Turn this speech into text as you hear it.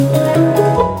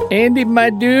Andy, my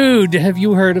dude, have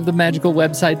you heard of the magical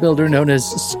website builder known as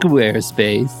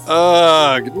Squarespace?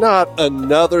 Ugh, not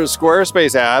another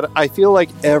Squarespace ad. I feel like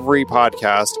every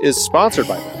podcast is sponsored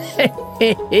by them.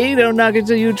 Hey, don't knock it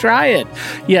till you try it.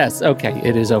 Yes, okay,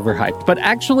 it is overhyped, but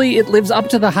actually it lives up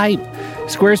to the hype.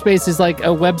 Squarespace is like a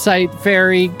website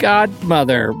fairy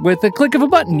godmother. With a click of a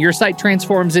button, your site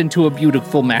transforms into a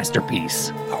beautiful masterpiece.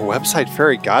 A website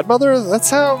fairy godmother? That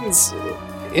sounds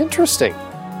interesting.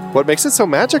 What makes it so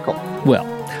magical? Well,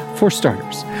 for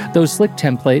starters, those slick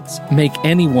templates make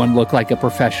anyone look like a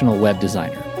professional web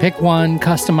designer. Pick one,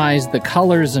 customize the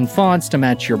colors and fonts to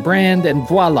match your brand, and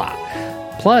voila.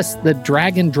 Plus, the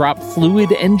drag and drop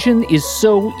Fluid engine is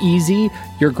so easy,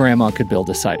 your grandma could build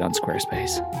a site on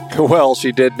Squarespace. Well,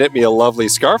 she did knit me a lovely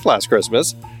scarf last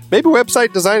Christmas. Maybe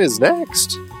website design is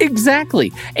next.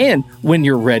 Exactly. And when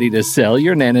you're ready to sell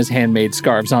your Nana's handmade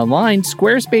scarves online,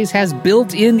 Squarespace has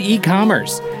built-in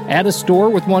e-commerce. Add a store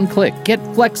with one click. Get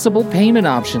flexible payment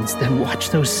options. Then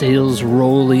watch those sales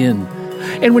roll in.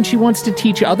 And when she wants to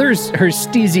teach others her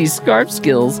steezy scarf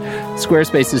skills,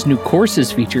 Squarespace's new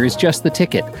courses feature is just the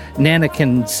ticket. Nana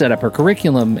can set up her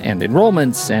curriculum and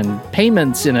enrollments and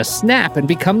payments in a snap and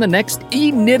become the next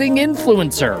e-knitting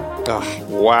influencer. Oh,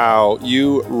 wow,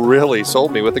 you really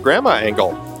sold me with the grandma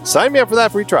angle. Sign me up for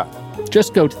that free trial.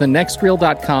 Just go to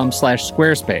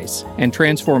thenextreel.com/Squarespace and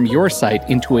transform your site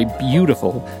into a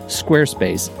beautiful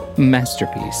Squarespace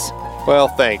masterpiece. Well,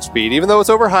 thanks, Pete. Even though it's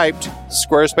overhyped,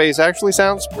 Squarespace actually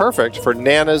sounds perfect for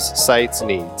Nana's site's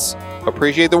needs.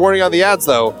 Appreciate the warning on the ads,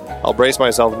 though. I'll brace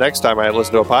myself next time I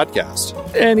listen to a podcast.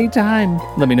 Anytime.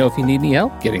 Let me know if you need any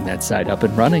help getting that site up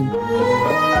and running.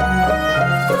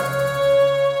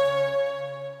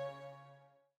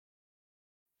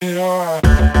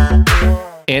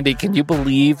 Andy, can you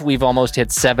believe we've almost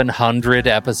hit 700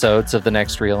 episodes of The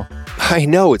Next Reel? I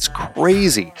know, it's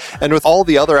crazy. And with all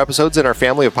the other episodes in our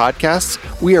family of podcasts,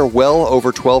 we are well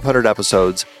over 1,200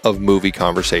 episodes of movie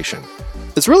conversation.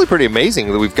 It's really pretty amazing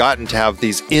that we've gotten to have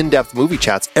these in-depth movie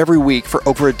chats every week for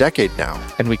over a decade now.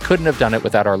 And we couldn't have done it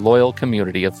without our loyal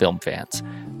community of film fans.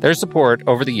 Their support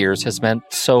over the years has meant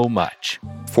so much.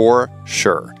 For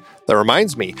sure. That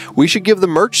reminds me, we should give the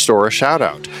merch store a shout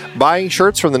out. Buying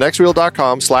shirts from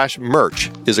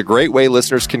thenextreel.com/merch is a great way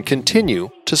listeners can continue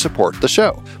to support the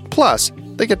show. Plus,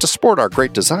 they get to sport our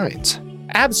great designs.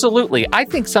 Absolutely. I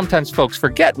think sometimes folks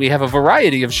forget we have a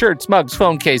variety of shirts, mugs,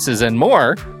 phone cases, and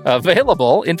more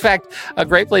available. In fact, a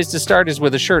great place to start is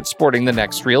with a shirt sporting the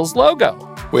Next Reel's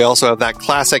logo. We also have that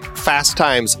classic Fast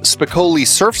Times Spicoli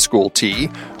Surf School tee,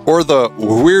 or the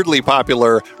weirdly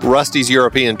popular Rusty's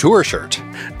European Tour shirt.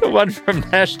 The one from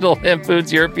National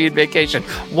Lampoon's European Vacation.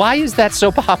 Why is that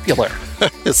so popular?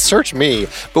 Search me,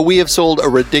 but we have sold a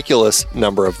ridiculous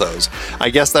number of those.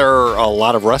 I guess there are a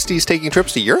lot of Rustys taking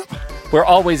trips to Europe? We're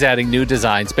always adding new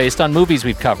designs based on movies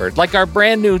we've covered, like our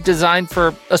brand new design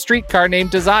for a streetcar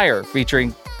named Desire,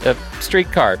 featuring a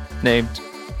streetcar named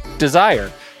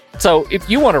Desire. So if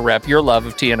you want to rep your love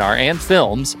of TNR and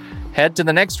films, head to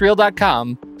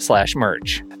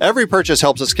thenextreel.com/merch. Every purchase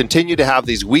helps us continue to have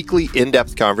these weekly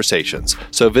in-depth conversations.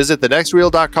 So visit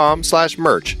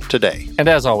thenextreel.com/merch today. And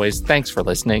as always, thanks for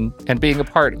listening and being a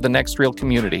part of the Next Reel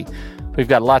community. We've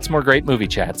got lots more great movie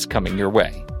chats coming your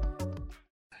way.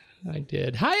 I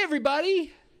did. Hi,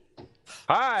 everybody.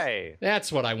 Hi.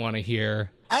 That's what I want to hear.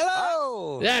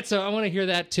 Hello. I want to hear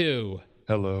that too.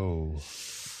 Hello.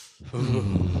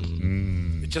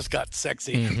 It just got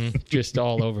sexy. Mm-hmm. Just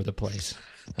all over the place.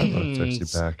 I love sexy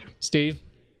back. Steve,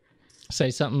 say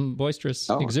something boisterous,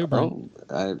 exuberant.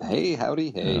 Hey,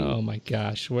 howdy, hey. Oh my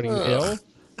gosh, what are you ill?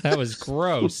 That was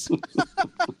gross.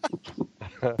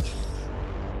 I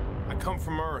come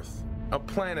from Earth, a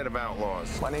planet of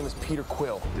outlaws. My name is Peter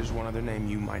Quill. There's one other name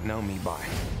you might know me by.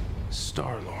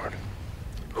 Star-Lord.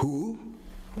 Who?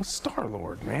 Well,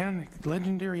 Star-Lord, man.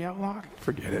 Legendary outlaw?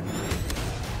 Forget it.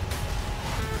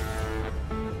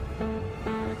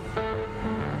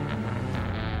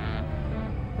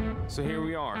 So here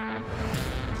we are. A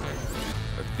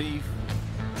thief,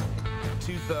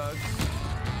 two thugs,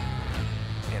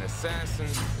 an assassin,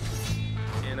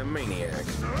 and a maniac.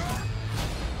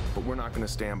 But we're not gonna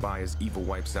stand by as evil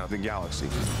wipes out the galaxy.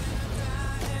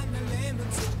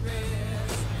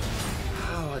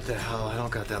 Oh, what the hell? I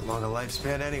don't got that long a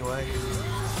lifespan anyway.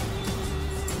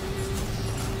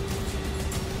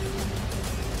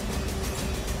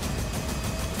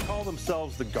 Call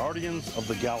themselves the Guardians of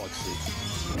the Galaxy.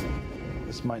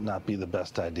 This might not be the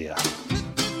best idea.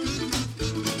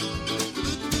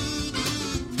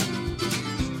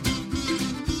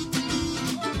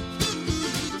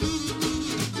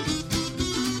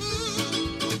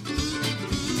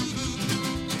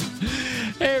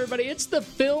 Hey, everybody. It's the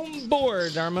Film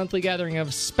Board, our monthly gathering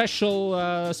of special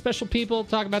people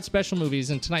talk about special movies.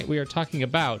 And tonight we are talking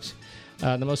about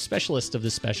the most specialist of the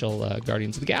special,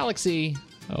 Guardians of the Galaxy,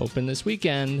 open this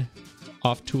weekend,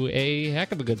 off to a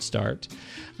heck of a good start.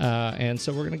 And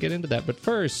so we're going to get into that. But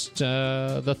first,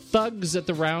 the thugs at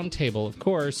the round table, of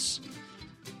course.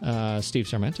 Steve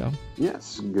Sarmento.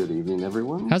 Yes, good evening,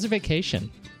 everyone. How's your vacation?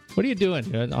 What are you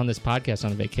doing on this podcast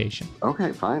on a vacation?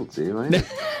 Okay, fine. See you later.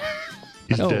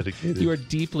 He's dedicated. You are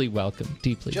deeply welcome.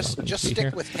 Deeply Just welcome. stick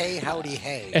here. with hey, howdy,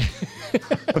 hey.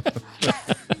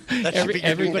 That should be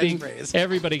your new catchphrase.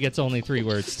 Everybody gets only 3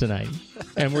 words tonight.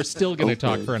 And we're still going to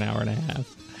talk for an hour and a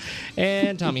half.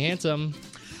 And Tommy Handsome.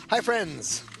 Hi,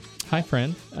 friends. Hi,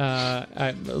 friend.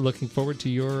 I'm looking forward to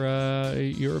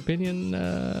your opinion.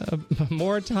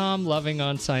 More Tom loving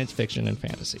on science fiction and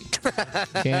fantasy.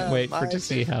 Can't wait to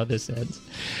see how this ends.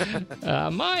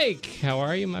 Mike, how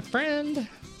are you, my friend?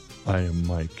 I am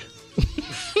Mike.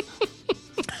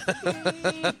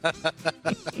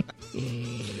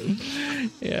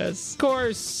 Yes, of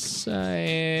course,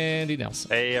 Andy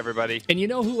Nelson. Hey, everybody. And you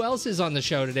know who else is on the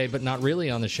show today, but not really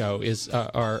on the show, is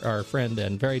our friend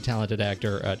and very talented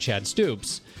actor, Chad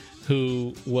Stoops,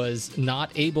 who was not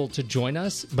able to join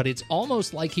us, but it's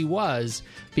almost like he was,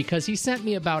 because he sent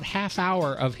me about half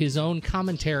hour of his own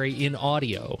commentary in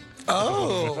audio.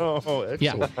 Oh, excellent.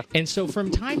 Yeah, and so from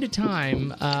time to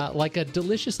time, like a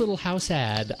delicious little house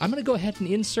ad, I'm going to go ahead and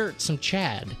insert some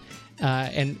Chad.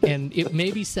 And it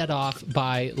may be set off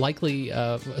by likely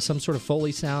some sort of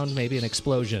Foley sound, maybe an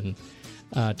explosion,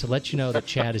 to let you know that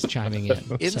Chad is chiming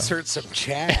in. insert some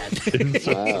Chad.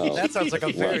 Wow. That sounds like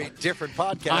a very different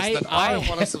podcast than I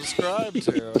want to subscribe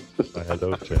to.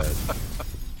 Hello, Chad.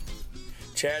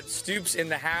 Chad Stoops in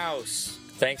the house.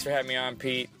 Thanks for having me on,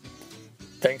 Pete.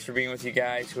 Thanks for being with you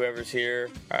guys, whoever's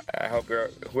here. I hope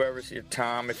whoever's here.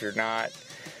 Tom, if you're not,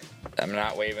 I'm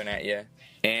not waving at you.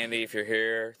 Andy, if you're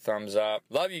here, thumbs up.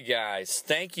 Love you guys.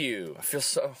 Thank you. I feel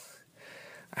so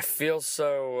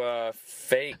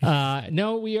fake.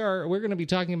 No, we're going to be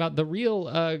talking about the real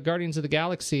Guardians of the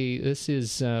Galaxy. This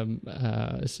is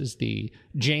the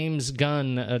James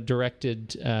Gunn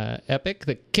directed epic,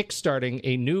 that kickstarting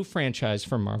a new franchise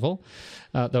for Marvel,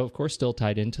 though of course still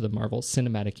tied into the Marvel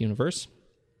Cinematic Universe.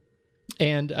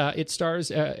 And it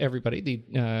stars everybody,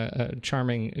 the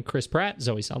charming Chris Pratt,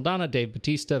 Zoe Saldana, Dave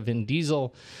Bautista, Vin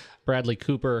Diesel, Bradley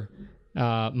Cooper,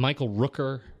 Michael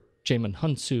Rooker, Jamin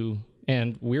Hunsu,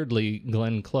 and weirdly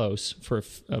Glenn Close for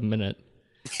a minute.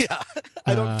 Yeah,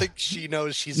 I don't think she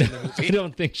knows she's in the movie. I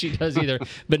don't think she does either.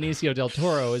 Benicio del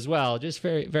Toro as well. Just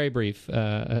very, very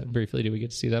briefly do we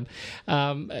get to see them.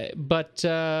 But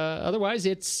otherwise,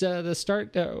 it's the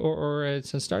start, or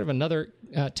it's the start of another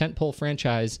tentpole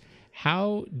franchise.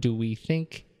 How do we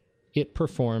think it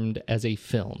performed as a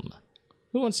film?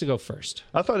 Who wants to go first?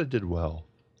 I thought it did well.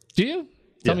 Do you?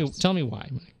 Yes. Tell me why.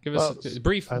 Give us a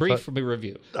brief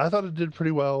review. I thought it did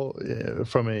pretty well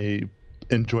from a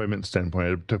enjoyment standpoint.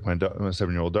 I took my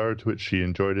 7-year-old daughter to it. She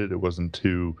enjoyed it. It wasn't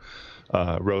too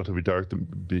relatively dark.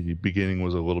 The beginning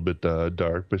was a little bit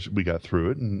dark, but we got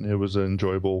through it, and it was an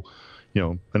enjoyable,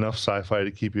 enough sci-fi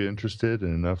to keep you interested,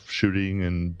 and enough shooting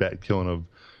and bat killing of,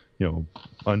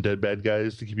 undead bad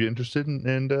guys to keep you interested,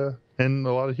 and a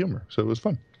lot of humor. So it was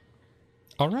fun.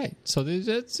 All right, so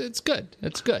it's good.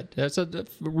 It's good. That's a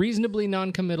reasonably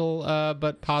non-committal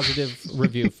but positive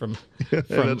review from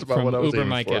Uber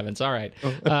Mike for. Evans. All right,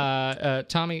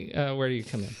 Tommy, where do you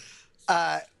come in?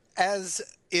 As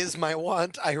is my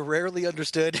want, I rarely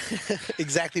understood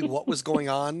exactly what was going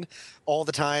on all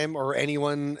the time, or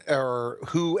anyone, or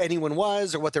who anyone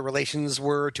was, or what their relations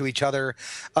were to each other.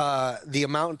 The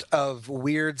amount of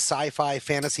weird sci-fi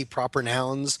fantasy proper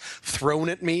nouns thrown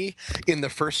at me in the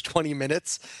first 20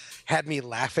 minutes had me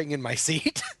laughing in my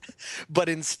seat. But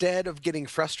instead of getting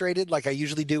frustrated like I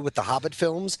usually do with the Hobbit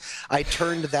films, I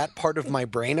turned that part of my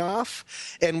brain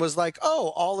off and was like,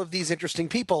 oh, all of these interesting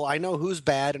people, I know who's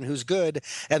bad and who's good,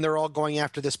 and they're all going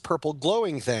after this purple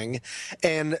glowing thing.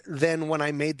 And then when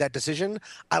I made that decision,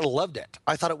 I loved it.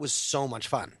 I thought it was so much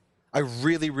fun. I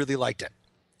really, really liked it.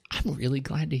 I'm really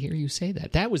glad to hear you say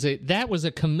that. That was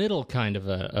a committal kind of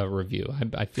a review.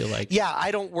 I feel like. Yeah,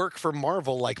 I don't work for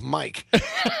Marvel like Mike.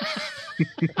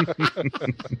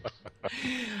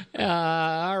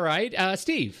 All right,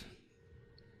 Steve.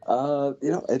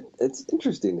 It's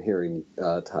interesting hearing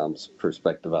Tom's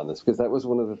perspective on this, because that was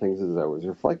one of the things as I was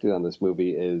reflecting on this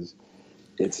movie is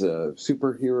it's a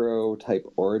superhero type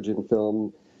origin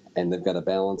film, and they've got to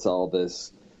balance all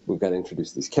this. We've got to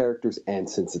introduce these characters, and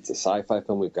since it's a sci-fi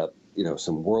film, we've got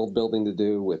some world building to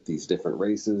do with these different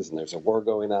races, and there's a war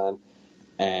going on.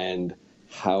 And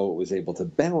how it was able to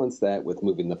balance that with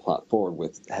moving the plot forward,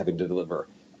 with having to deliver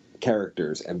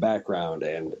characters and background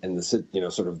and the, you know,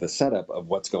 sort of the setup of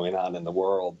what's going on in the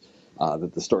world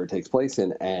that the story takes place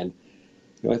in. And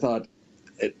you know, I thought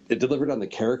it delivered on the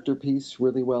character piece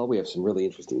really well. We have some really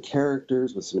interesting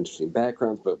characters with some interesting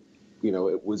backgrounds, but you know,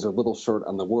 it was a little short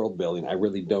on the world building. I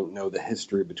really don't know the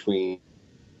history between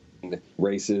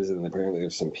races, and apparently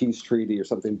there's some peace treaty or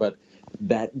something, but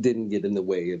that didn't get in the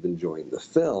way of enjoying the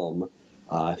film.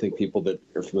 I think people that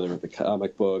are familiar with the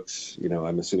comic books, you know,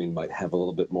 I'm assuming might have a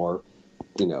little bit more,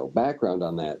 you know, background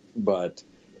on that. But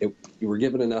you were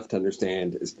given enough to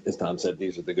understand, as Tom said,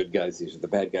 these are the good guys, these are the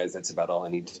bad guys. That's about all I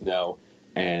need to know.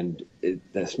 And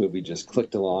this movie just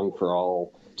clicked along for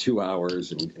all 2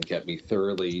 hours and kept me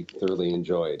thoroughly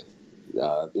enjoyed, you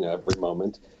know, every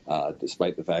moment,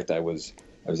 despite the fact I was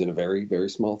in a very, very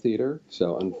small theater,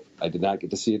 so I did not get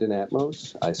to see it in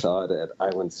Atmos. I saw it at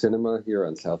Island Cinema here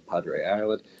on South Padre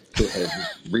Island, who had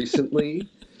recently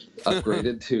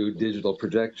upgraded to digital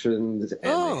projections, and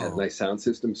they had a nice sound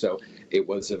system, so it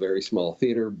was a very small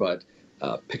theater, but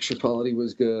picture quality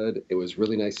was good. It was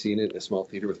really nice seeing it in a small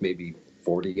theater with maybe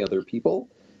 40 other people.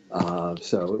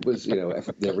 So it was, you know,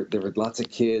 there were lots of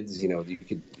kids. You know, you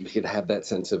could have that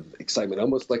sense of excitement,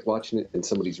 almost like watching it in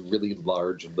somebody's really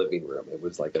large living room. It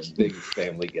was like a big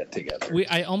family get together.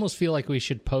 I almost feel like we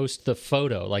should post the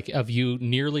photo, like of you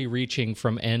nearly reaching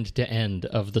from end to end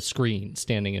of the screen,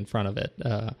 standing in front of it.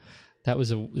 That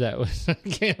was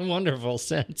a wonderful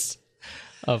sense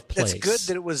of place. It's good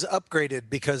that it was upgraded,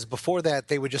 because before that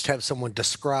they would just have someone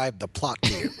describe the plot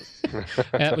to you.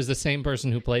 That was the same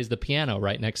person who plays the piano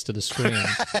right next to the screen.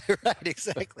 Right,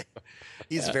 exactly.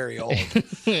 He's very old.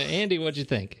 Andy, what'd you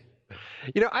think?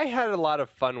 You know, I had a lot of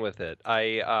fun with it.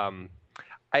 I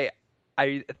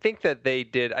think that they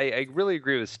did. I really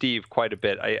agree with Steve quite a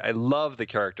bit. I love the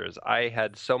characters. I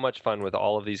had so much fun with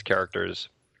all of these characters.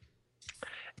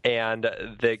 And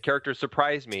the characters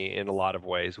surprised me in a lot of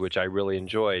ways, which I really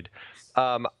enjoyed.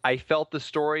 I felt the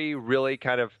story really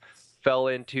kind of fell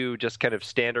into just kind of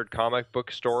standard comic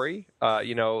book story.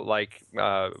 You know, like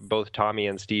both Tommy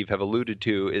and Steve have alluded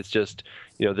to, it's just,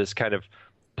 you know, this kind of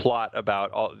plot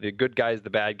about all the good guys, the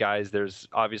bad guys. There's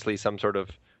obviously some sort of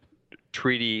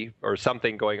treaty or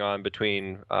something going on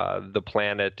between the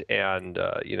planet and,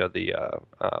 you know,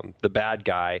 the bad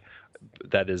guy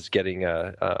that is getting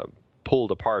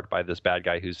pulled apart by this bad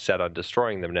guy who's set on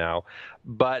destroying them now.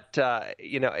 But,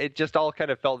 you know, it just all kind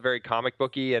of felt very comic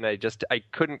booky, and I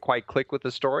couldn't quite click with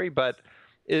the story, but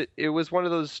it was one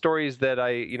of those stories that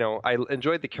I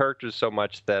enjoyed the characters so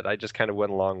much that I just kind of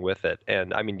went along with it.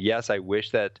 And I mean, yes, I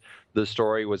wish that the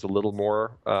story was a little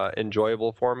more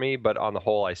enjoyable for me, but on the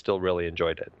whole, I still really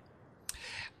enjoyed it.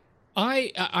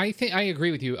 I think I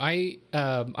agree with you.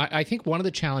 I think one of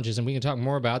the challenges, and we can talk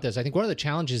more about this, I think one of the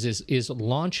challenges is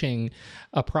launching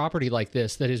a property like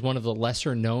this that is one of the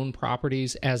lesser known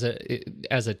properties as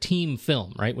a team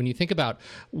film, right? When you think about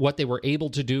what they were able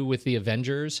to do with the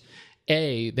Avengers,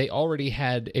 they already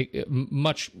had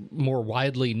much more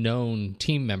widely known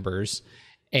team members,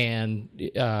 and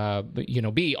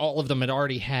B, all of them had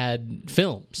already had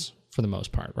films for the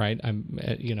most part, right?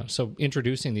 So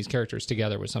introducing these characters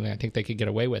together was something I think they could get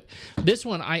away with. This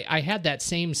one, I had that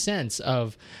same sense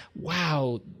of,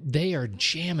 wow, they are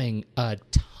jamming a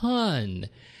ton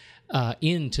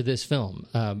into this film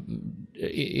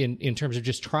in terms of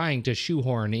just trying to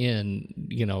shoehorn in,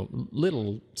 you know,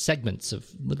 little segments of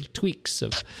little tweaks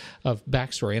of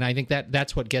backstory. And I think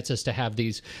that's what gets us to have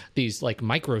these like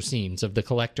micro scenes of the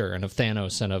Collector and of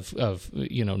Thanos and of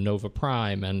you know, Nova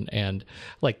Prime and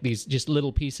like these just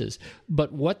little pieces.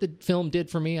 But what the film did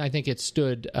for me, I think it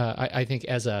stood I think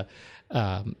as an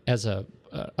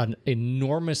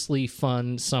enormously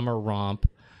fun summer romp.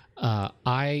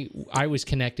 I was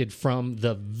connected from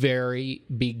the very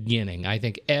beginning. I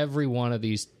think every one of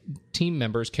these team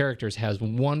members' characters has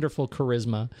wonderful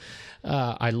charisma.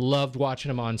 I loved watching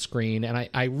them on screen, and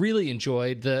I really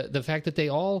enjoyed the fact that they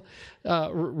all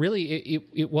really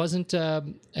it wasn't a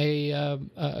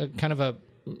kind of a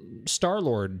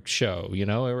Star-Lord show, you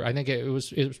know. I think it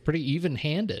was pretty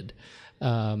even-handed.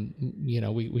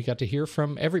 We got to hear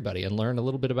from everybody and learn a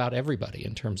little bit about everybody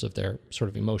in terms of their sort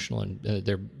of emotional and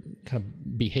their kind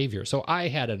of behavior. So I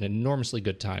had an enormously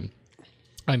good time.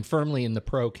 I'm firmly in the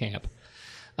pro camp.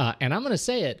 And I'm going to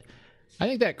say it. I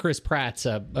think that Chris Pratt's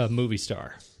a movie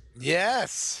star.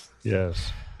 Yes.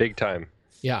 Yes. Big time.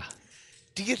 Yeah.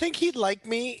 Do you think he'd like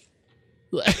me?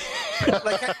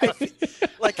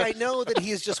 I know that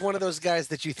he's just one of those guys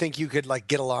that you think you could like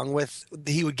get along with.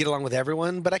 He would get along with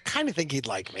everyone, but I kind of think he'd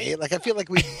like me. Like, I feel like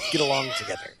we'd get along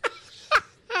together.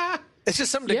 It's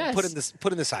just something to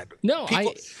put in the side. No,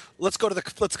 People, let's go to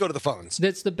the phones.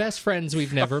 That's the best friends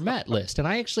we've never met list, and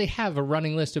I actually have a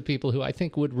running list of people who I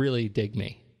think would really dig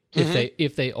me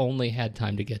if they only had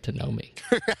time to get to know me.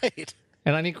 Right.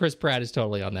 And I think Chris Pratt is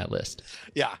totally on that list.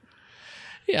 Yeah.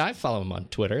 Yeah, I follow him on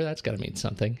Twitter. That's got to mean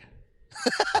something.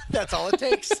 That's all it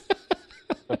takes.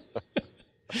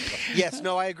 Yes,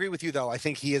 no, I agree with you, though. I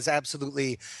think he is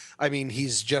absolutely, I mean,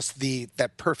 he's just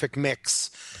that perfect mix.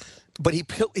 But he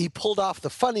pulled off the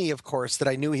funny, of course, that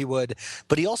I knew he would,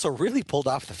 but he also really pulled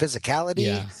off the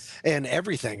physicality and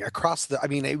everything across I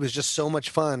mean, it was just so much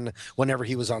fun whenever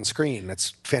he was on screen. It's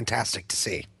fantastic to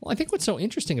see. Well, I think what's so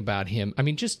interesting about him, I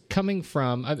mean, just coming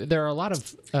from, there are a lot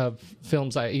of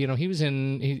films,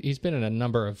 he's been in a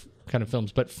number of kind of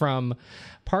films, but from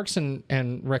Parks and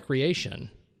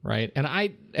Recreation, right? And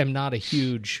I am not a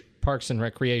huge Parks and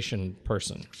Recreation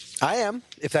person. I am,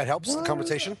 if that helps the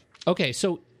conversation. Okay,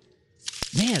 so,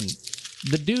 man,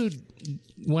 the dude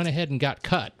went ahead and got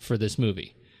cut for this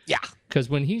movie. Yeah. Because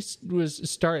when he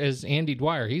was as Andy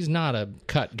Dwyer, he's not a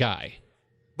cut guy.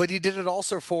 But he did it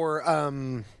also for,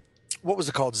 what was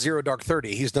it called? Zero Dark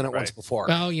 30. He's done it once before.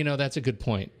 Oh, that's a good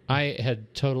point. I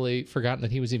had totally forgotten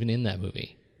that he was even in that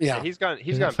movie. Yeah, he's gone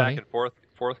back and forth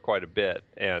quite a bit,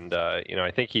 and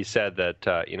I think he said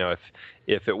that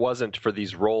if it wasn't for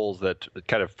these roles that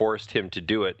kind of forced him to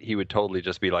do it, he would totally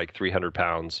just be like 300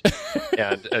 pounds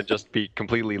and just be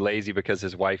completely lazy because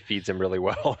his wife feeds him really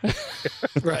well.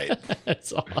 Right,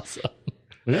 that's awesome.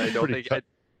 I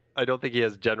don't think he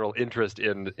has general interest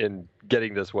in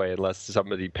getting this way unless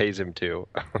somebody pays him to.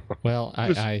 Well,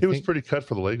 he was pretty cut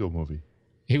for the Lego movie.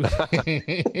 He was I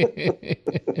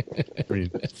mean,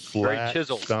 flat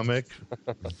chiseled stomach,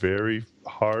 very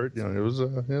hard. It was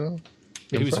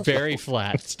He was very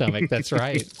flat stomach. That's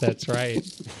right. That's right.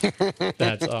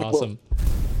 That's awesome.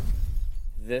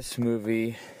 This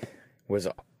movie was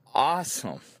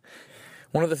awesome.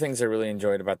 One of the things I really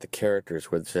enjoyed about the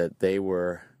characters was that they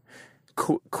were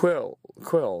Quill.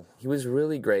 He was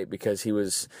really great because he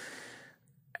wasn't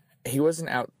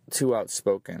too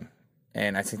outspoken.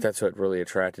 And I think that's what really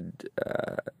attracted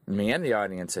me and the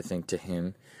audience, I think, to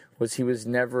him, was he was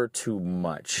never too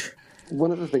much.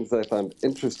 One of the things that I found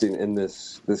interesting in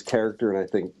this character, and I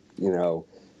think,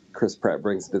 Chris Pratt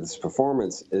brings to this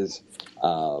performance is,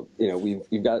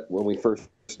 we've got, when we first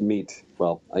meet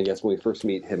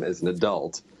him as an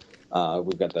adult,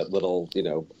 we've got that little,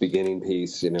 beginning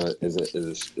piece, as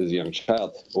a young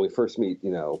child. When we first meet,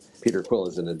 Peter Quill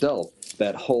as an adult,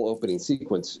 that whole opening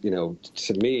sequence,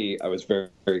 to me, I was very,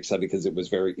 very excited because it was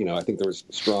very, I think there was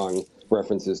strong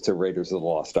references to Raiders of the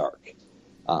Lost Ark.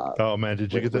 Oh man,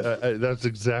 did you get that? That's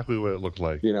exactly what it looked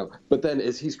like. But then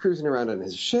as he's cruising around on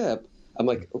his ship, I'm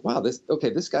like, wow, this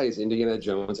guy is Indiana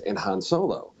Jones and Han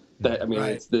Solo.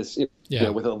 It's this,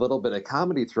 with a little bit of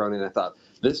comedy thrown in. I thought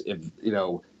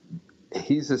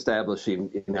he's establishing,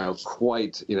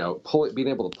 quite, being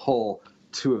able to pull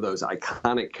two of those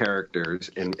iconic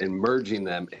characters and merging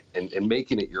them and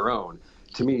making it your own.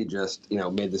 To me, just,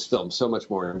 made this film so much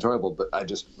more enjoyable. But I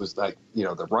just was like,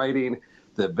 the writing,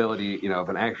 the ability, of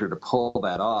an actor to pull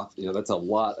that off, that's a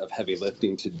lot of heavy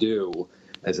lifting to do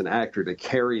as an actor, to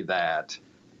carry that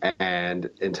and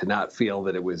to not feel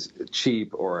that it was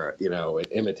cheap or, an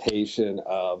imitation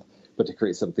of, but to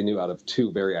create something new out of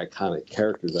two very iconic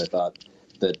characters. I thought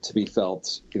that to be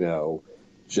felt,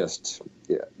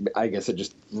 I guess it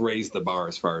just raised the bar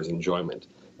as far as enjoyment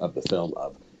of the film.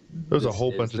 There was a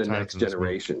whole bunch of times next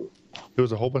generation. There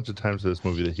was a whole bunch of times in this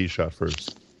movie that he shot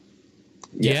first.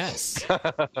 Yes.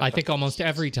 I think almost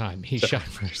every time he shot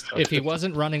first. If he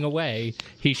wasn't running away,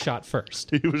 he shot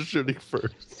first. He was shooting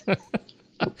first.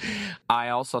 I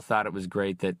also thought it was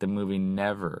great that the movie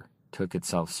never took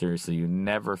itself seriously. You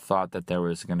never thought that there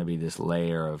was going to be this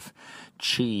layer of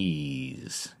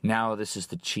cheese. Now this is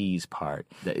the cheese part.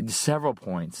 Several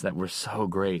points that were so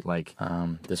great, like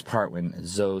this part when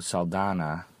Zoe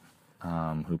Saldana,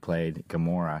 who played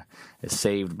Gamora, is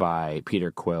saved by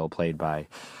Peter Quill, played by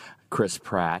Chris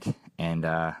Pratt, and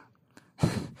they're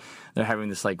having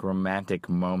this like romantic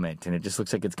moment, and it just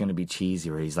looks like it's going to be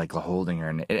cheesy, where he's like holding her,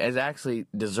 and it actually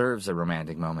deserves a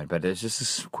romantic moment, but it's just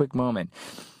this quick moment.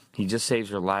 He just saves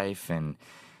her life, and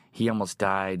he almost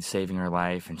died saving her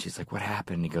life, and she's like, "What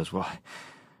happened?" And he goes, "Well,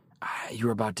 you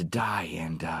were about to die,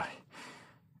 and I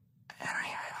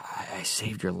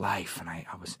saved your life, and I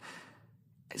was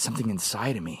something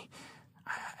inside of me.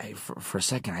 For a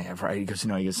second, he goes,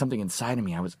 something inside of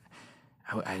me. I was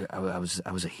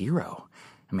a hero.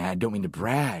 I mean, I don't mean to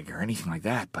brag or anything like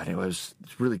that, but it's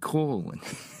really cool." And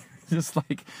just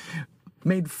like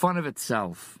made fun of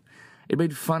itself. It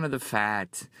made fun of the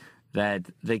fact that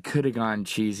they could have gone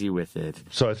cheesy with it.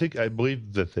 So I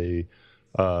believe that they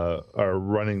are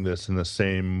running this in the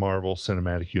same Marvel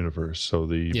Cinematic Universe. So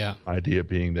the idea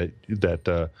being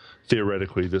that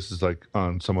theoretically this is like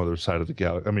on some other side of the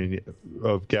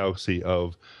galaxy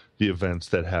of the events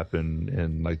that happen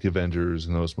in like the Avengers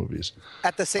and those movies.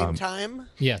 At the same time?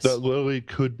 Yes. That literally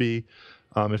could be.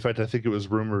 In fact, I think it was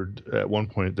rumored at one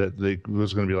point that there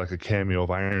was going to be like a cameo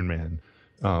of Iron Man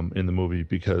in the movie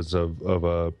because of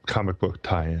a comic book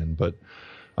tie-in. But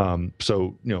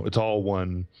so, it's all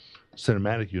one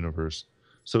cinematic universe.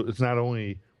 So it's not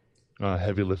only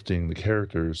heavy lifting the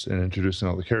characters and introducing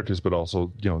all the characters, but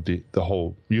also, the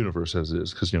whole universe as it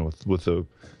is. Because, with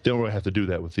they don't really have to do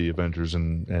that with the Avengers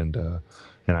and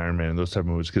Iron Man and those type of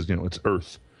movies because, it's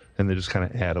Earth. And they just kind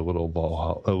of add a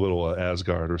little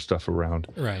Asgard or stuff around.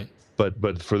 Right.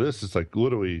 But for this, it's like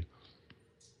literally,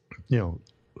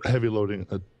 heavy loading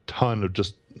a ton of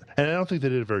just, and I don't think they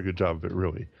did a very good job of it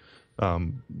really.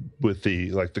 With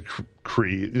the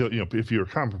Kree, if you're a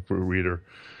comic book reader,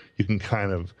 you can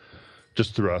kind of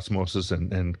just through osmosis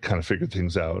and kind of figure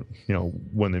things out.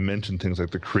 When they mention things like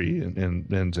the Kree and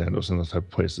Xandos and those type of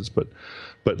places, but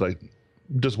like.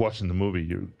 Just watching the movie,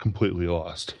 you're completely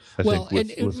lost. I think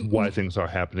with why things are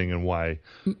happening and why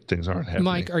things aren't happening.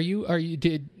 Mike, are you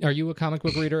a comic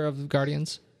book reader of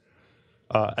Guardians?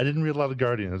 I didn't read a lot of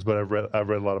Guardians, but I've read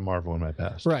a lot of Marvel in my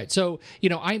past. Right. So,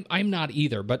 I'm not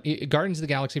either, but Guardians of the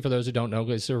Galaxy, for those who don't know,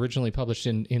 was originally published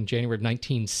in January of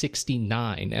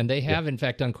 1969, and they have, in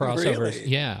fact, done crossovers. Really?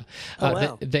 Yeah. Oh,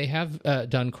 wow. They have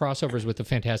done crossovers with the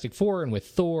Fantastic Four and with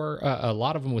Thor, a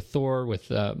lot of them with Thor,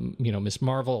 with, Ms.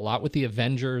 Marvel, a lot with the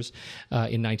Avengers in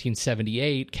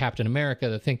 1978, Captain America,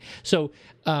 the thing. So,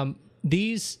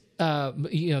 these...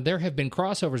 there have been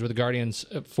crossovers with the Guardians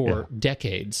for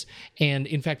decades. And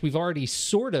in fact, we've already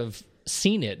sort of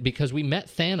seen it because we met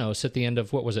Thanos at the end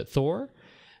of, what was it, Thor?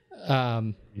 Yeah,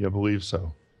 I believe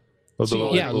so.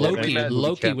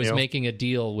 Loki was making a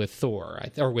deal with Thor,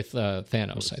 or with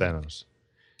Thanos. Thanos.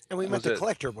 And we met the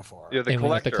Collector before. Yeah, the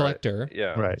Collector.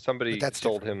 Yeah, right. Somebody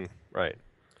told him, right.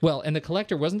 Well, and the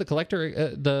Collector, wasn't the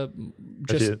Collector the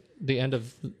end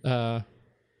of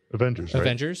Avengers, right?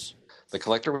 Avengers? The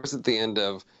Collector was at the end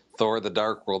of Thor: The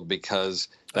Dark World because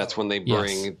that's when they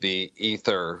bring the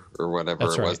ether or whatever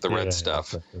it was, the red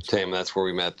stuff to him. That's where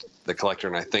we met the Collector,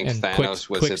 and I think Thanos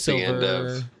was at the end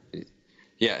of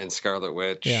and Scarlet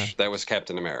Witch. Yeah. That was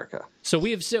Captain America. So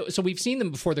we've seen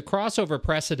them before. The crossover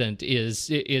precedent is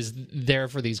there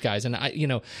for these guys, and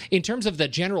in terms of the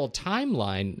general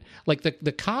timeline, like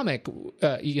the comic,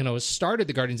 started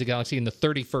the Guardians of the Galaxy in the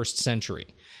 31st century.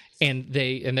 And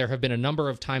there have been a number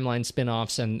of timeline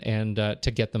spin-offs and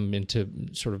to get them into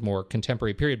sort of more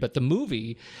contemporary period. But the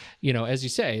movie, as you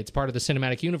say, it's part of the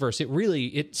cinematic universe.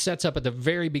 It sets up at the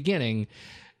very beginning.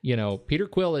 Peter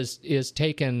Quill is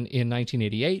taken in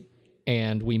 1988,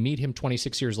 and we meet him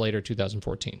 26 years later,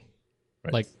 2014.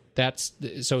 Right. Like that's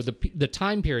so the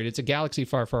time period. It's a galaxy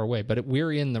far, far away, but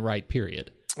we're in the right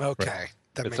period. Okay,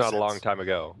 right. It's not a long time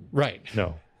ago. Right.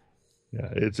 No. Yeah,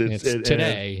 it's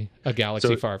today a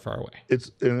galaxy far, far away. It's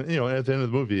at the end of the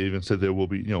movie, it even said there will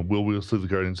be we'll see the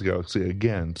Guardians of the Galaxy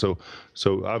again. So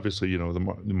obviously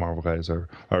the Marvel guys are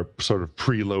sort of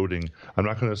preloading. I'm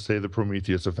not going to say the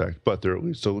Prometheus effect, but they're at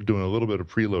least still doing a little bit of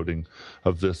preloading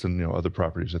of this and other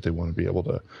properties that they want to be able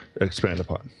to expand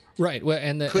upon. Right. Well,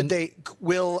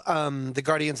 will the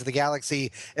Guardians of the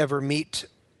Galaxy ever meet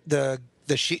the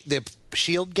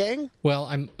Shield gang? Well,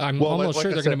 I'm almost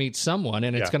sure they're going to meet someone,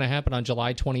 and it's going to happen on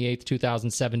July 28th,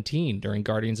 2017, during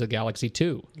Guardians of the Galaxy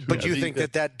 2. But you think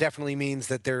that definitely means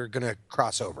that they're going to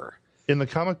cross over? In the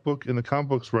comic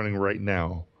books running right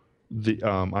now, the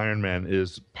Iron Man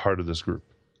is part of this group.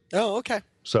 Oh, okay.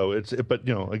 So but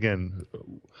again,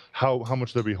 how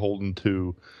much they're beholden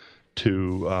to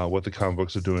what the comic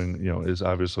books are doing, is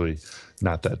obviously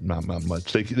not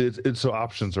much. So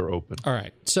options are open. All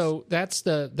right, so that's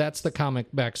the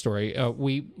comic backstory.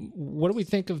 What do we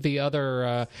think of the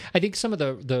other? I think some of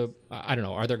the I don't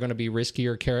know. Are there going to be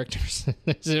riskier characters?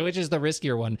 Which is the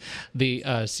riskier one, the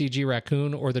CG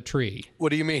raccoon or the tree? What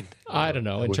do you mean? I don't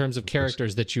know. In terms of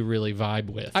characters that you really vibe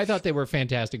with, I thought they were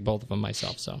fantastic, both of them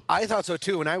myself. So I thought so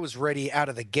too, and I was ready out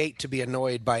of the gate to be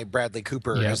annoyed by Bradley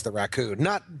Cooper as the raccoon,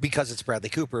 not because it's Bradley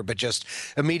Cooper, but just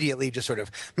immediately just sort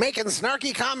of making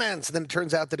snarky comments. And then it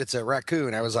turns out that it's a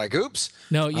raccoon. I was like, "Oops!"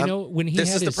 No, when he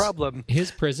this had is the problem.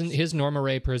 His Norma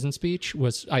Ray prison speech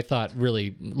was, I thought,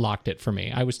 really locked it for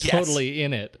me. I was totally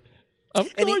in it.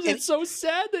 Of course, it's so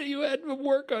sad that you had to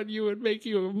work on you and make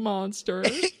you a monster.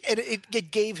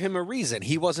 It gave him a reason.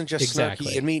 He wasn't just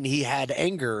snarky. I mean, he had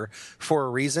anger for a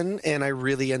reason, and I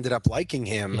really ended up liking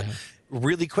him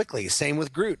really quickly. Same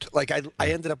with Groot. Like I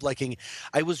ended up liking.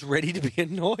 I was ready to be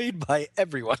annoyed by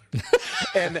everyone,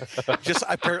 and just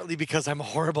apparently because I'm a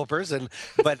horrible person.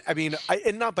 But I mean,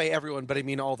 and not by everyone, but I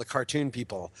mean all the cartoon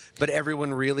people. But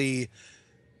everyone really.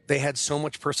 They had so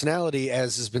much personality,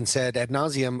 as has been said ad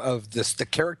nauseum, of this. The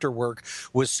character work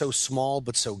was so small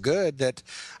but so good that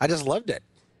I just loved it.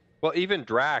 Well, even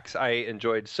Drax, I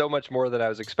enjoyed so much more than I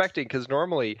was expecting, because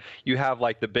normally you have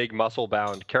like the big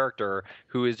muscle-bound character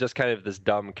who is just kind of this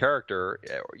dumb character.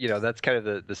 You know, that's kind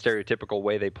of the stereotypical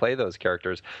way they play those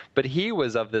characters. But he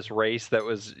was of this race that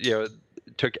was, you know,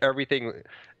 took everything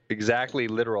exactly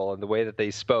literal in the way that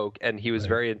they spoke, and he was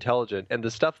very intelligent, and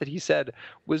the stuff that he said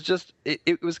was just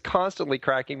it was constantly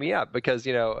cracking me up, because,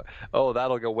 you know, oh,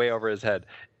 that'll go way over his head,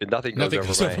 nothing goes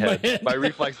over my head. My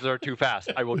reflexes are too fast,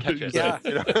 I will catch it. Yeah.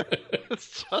 You know?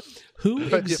 It's just...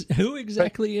 Who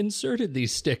exactly inserted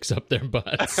these sticks up their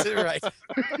butts? Right.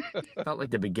 I felt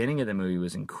like the beginning of the movie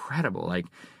was incredible. Like,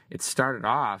 it started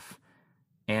off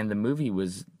and the movie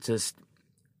was just,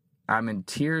 I'm in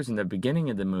tears in the beginning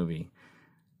of the movie.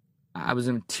 I was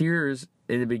in tears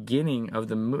in the beginning of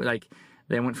the movie. Like,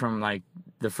 they went from, like,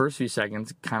 the first few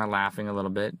seconds kind of laughing a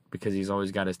little bit because he's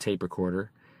always got his tape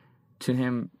recorder, to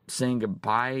him saying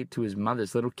goodbye to his mother,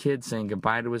 this little kid saying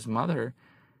goodbye to his mother.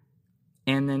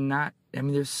 And then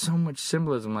there's so much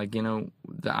symbolism, like, you know,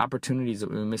 the opportunities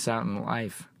that we miss out in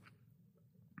life.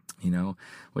 You know,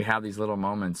 we have these little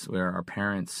moments where our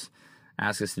parents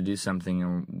ask us to do something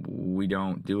and we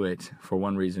don't do it for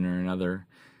one reason or another.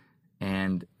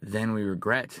 And then we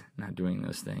regret not doing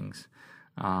those things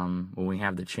when we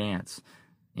have the chance.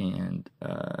 And,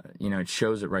 you know, it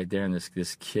shows it right there in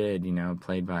this kid, you know,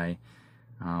 played by,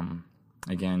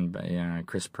 by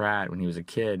Chris Pratt when he was a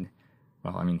kid.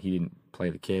 Well, I mean, he didn't play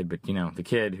the kid, but, you know, the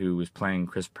kid who was playing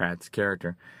Chris Pratt's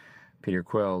character, Peter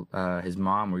Quill, his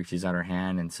mom reaches out her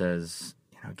hand and says,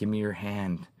 you know, give me your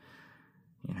hand.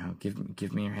 You know,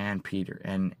 give me your hand, Peter.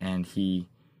 And he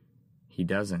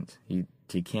doesn't. He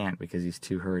can't because he's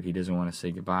too hurt. He doesn't want to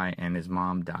say goodbye, and his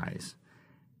mom dies,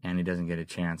 and he doesn't get a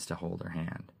chance to hold her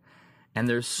hand. And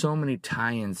there's so many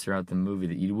tie-ins throughout the movie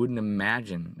that you wouldn't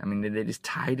imagine. I mean, they just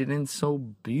tied it in so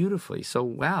beautifully, so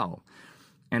well.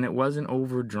 And it wasn't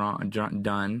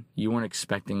done. You weren't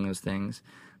expecting those things.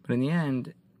 But in the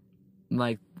end,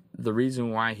 like, the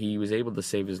reason why he was able to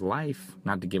save his life,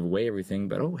 not to give away everything,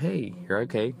 but, oh, hey, here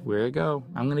we go.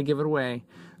 I'm going to give it away.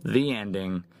 The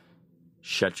ending.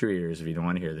 Shut your ears if you don't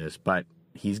want to hear this, but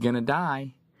he's going to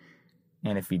die.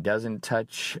 And if he doesn't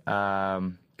touch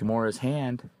Gamora's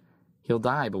hand, he'll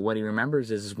die. But what he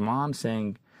remembers is his mom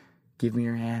saying, give me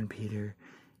your hand, Peter.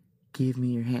 Give me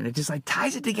your hand. It just like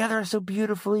ties it together so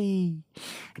beautifully.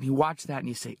 And you watch that and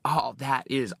you say, oh, that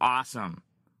is awesome.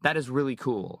 That is really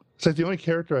cool. It's like the only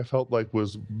character I felt like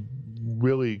was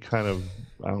really kind of,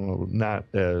 I don't know, not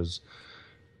as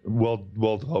well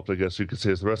developed, I guess you could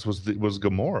say, as the rest was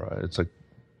Gamora. It's like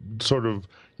sort of,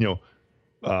 you know,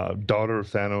 daughter of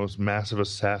Thanos, massive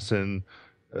assassin.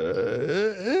 Well,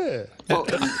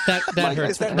 that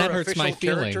hurts. That hurts my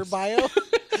feelings. Character bio?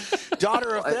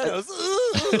 Daughter of Thanos.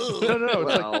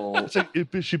 No. It's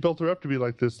like she built her up to be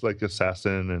like this, like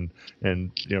assassin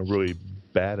and you know, really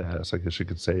badass, I guess you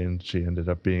could say, and she ended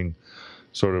up being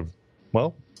sort of,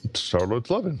 well, Star-Lord's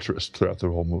love interest throughout the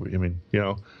whole movie. I mean, you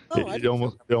know, it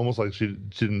almost like she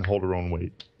didn't hold her own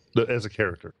weight as a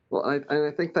character. Well,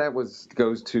 I think that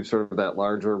goes to sort of that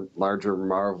larger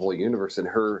Marvel universe, and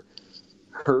her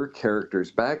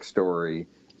character's backstory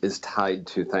is tied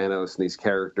to Thanos and these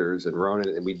characters and Ronan,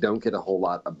 and we don't get a whole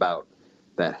lot about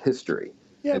that history.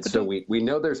 Yeah, and so we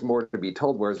know there's more to be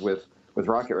told. Whereas with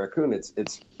Rocket Raccoon, it's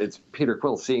Peter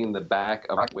Quill seeing the back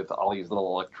of it with all these little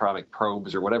electronic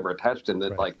probes or whatever attached, and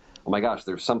that like, oh my gosh,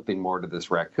 there's something more to this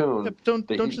raccoon. Yeah,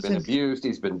 he's been abused.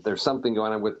 There's something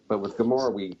going on with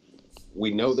Gamora.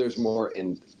 We know there's more,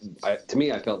 and to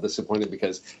me, I felt disappointed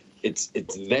because it's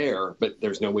there, but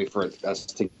there's no way for us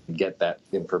to get that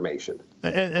information.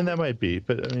 And that might be,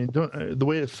 but I mean, the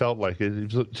way it felt like it,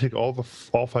 if you take all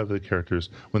five of the characters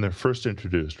when they're first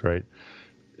introduced, right?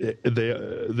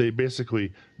 They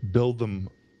basically build them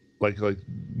like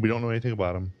we don't know anything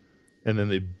about them, and then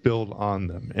they build on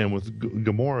them. And with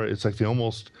Gamora, it's like they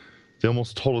almost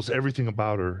told us everything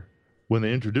about her when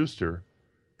they introduced her,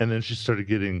 and then she started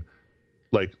getting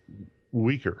like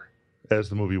weaker as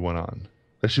the movie went on.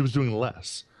 Like she was doing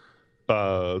less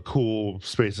cool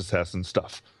space assassin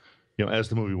stuff, you know, as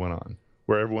the movie went on,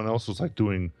 where everyone else was like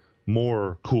doing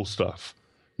more cool stuff.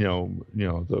 You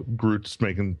know, the Groot's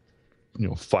making, you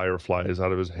know, fireflies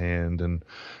out of his hand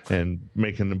and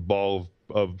making a ball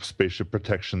of spaceship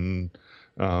protection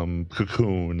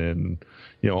cocoon and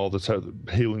all this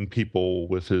hailing people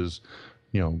with his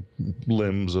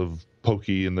limbs of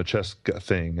Pokey and the chess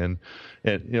thing, and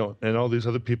all these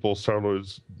other people,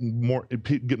 Star-Lord's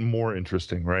getting more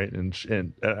interesting, right? And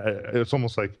it's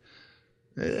almost like,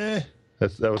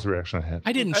 that was the reaction I had.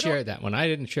 I didn't share that one.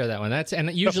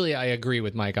 And usually I agree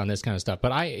with Mike on this kind of stuff,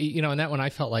 but in that one I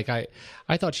felt like I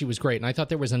thought she was great, and I thought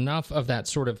there was enough of that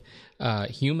sort of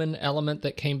human element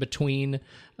that came between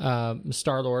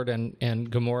Star-Lord and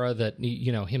Gamora, that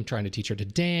him trying to teach her to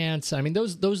dance. I mean,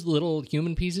 those little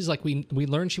human pieces, like we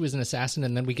learned she was an assassin,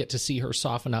 and then we get to see her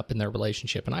soften up in their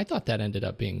relationship, and I thought that ended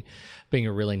up being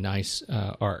a really nice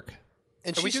arc.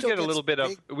 And we do get a little bit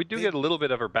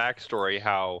of her backstory,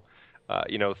 how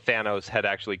Thanos had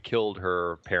actually killed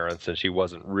her parents and she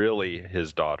wasn't really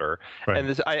his daughter. Right.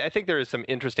 And I think there is some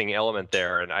interesting element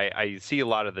there, and I see a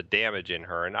lot of the damage in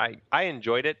her, and I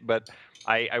enjoyed it, but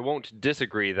I won't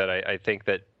disagree that I think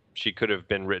that she could have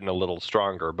been written a little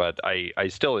stronger, but I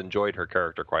still enjoyed her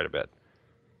character quite a bit.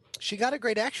 She got a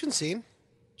great action scene.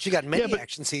 She got many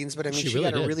action scenes, but I mean, she really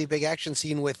got a really big action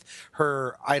scene with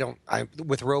her,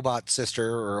 with Robot Sister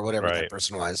or whatever that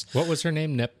person was. What was her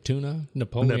name? Neptuna?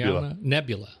 Napoleona?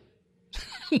 Nebula.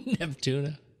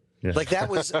 Neptuna. Yeah. Like that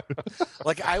was,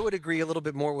 like I would agree a little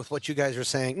bit more with what you guys are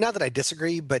saying. Not that I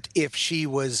disagree, but if she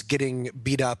was getting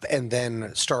beat up and then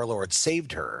Star-Lord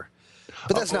saved her.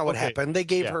 But that's not what happened. They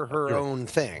gave her own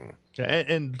thing. Yeah,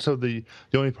 and so the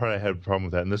only part I had a problem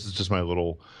with that, and this is just my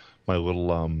little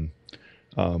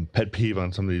pet peeve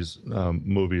on some of these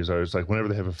movies, are it's like whenever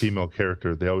they have a female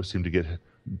character, they always seem to get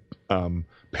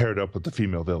paired up with the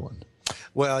female villain.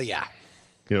 Well, yeah.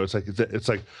 It's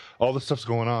like all this stuff's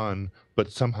going on,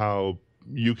 but somehow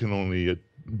you can only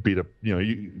beat up.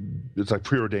 It's like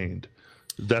preordained.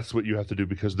 That's what you have to do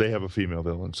because they have a female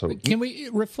villain. So can we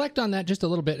reflect on that just a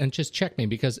little bit and just check me?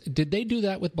 Because did they do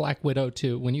that with Black Widow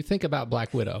too? When you think about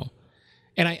Black Widow.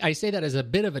 And I say that as a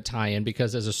bit of a tie-in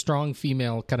because as a strong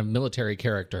female kind of military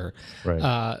character,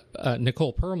 right.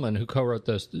 Nicole Perlman, who co-wrote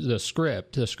the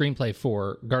screenplay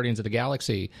for Guardians of the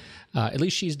Galaxy, at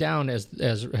least she's down as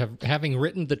having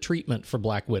written the treatment for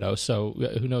Black Widow. So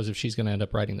who knows if she's going to end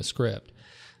up writing the script?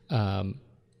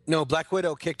 No, Black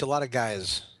Widow kicked a lot of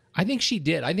guys. I think she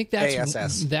did. I think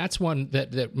that's one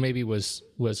that maybe was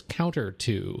counter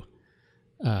to.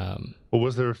 Well,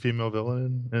 was there a female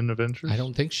villain in Avengers? I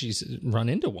don't think she's run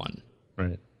into one.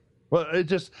 Right. Well, it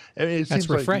that's seems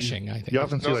refreshing. Like I think you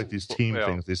often see like these team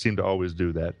things. They seem to always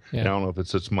do that. Yeah. And I don't know if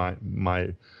it's just my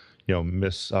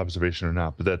misobservation or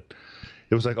not, but that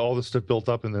it was like all this stuff built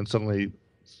up, and then suddenly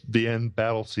the end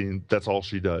battle scene. That's all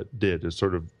she did is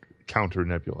sort of counter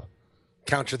Nebula,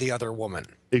 counter the other woman.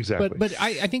 Exactly. But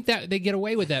I think that they get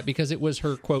away with that because it was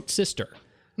her quote sister.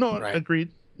 No, right. Agreed.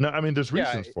 No, I mean there's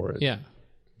reasons for it. Yeah.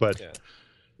 But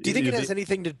do you think it has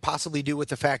anything to possibly do with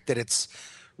the fact that it's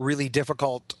really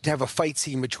difficult to have a fight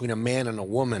scene between a man and a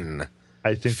woman?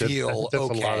 I think that's okay. A lot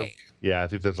of, I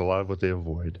think that's a lot of what they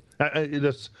avoid.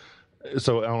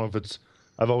 So I don't know if it's.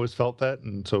 I've always felt that,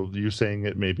 and so you saying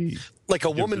it maybe like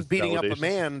a woman beating up a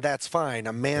man, that's fine.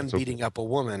 A man beating up a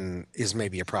woman is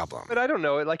maybe a problem. But I don't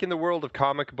know. Like in the world of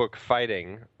comic book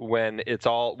fighting, when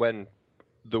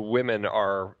the women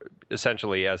are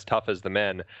essentially as tough as the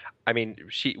men. I mean,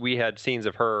 we had scenes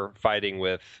of her fighting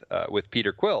with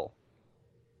Peter Quill,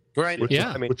 right?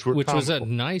 Which was a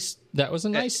nice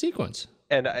sequence.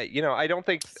 And I don't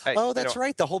think. That's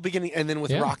right. The whole beginning, and then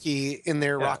with Rocky in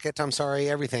their rocket. I'm sorry,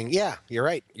 everything. Yeah, you're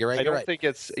right. I don't think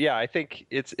it's. Yeah, I think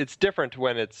it's different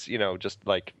when it's just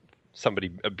like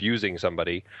somebody abusing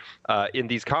somebody. In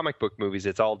these comic book movies,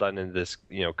 it's all done in this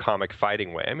comic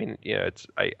fighting way. I mean, it's.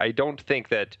 I don't think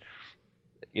that.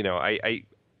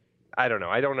 I don't know.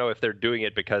 I don't know if they're doing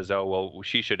it because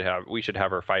we should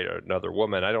have her fight another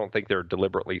woman. I don't think they're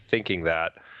deliberately thinking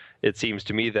that. It seems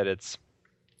to me that it's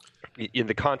in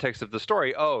the context of the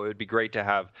story. Oh, it would be great to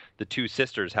have the two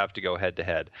sisters have to go head to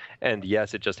head. And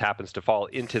yes, it just happens to fall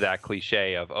into that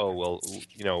cliche of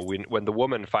when the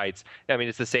woman fights. I mean,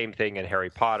 it's the same thing in Harry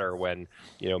Potter when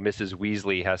Mrs.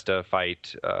 Weasley has to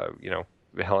fight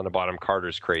Helena Bonham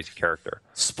Carter's crazy character.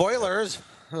 Spoilers.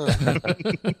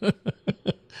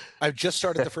 I've just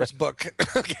started the first book.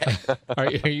 Okay.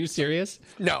 Are you serious?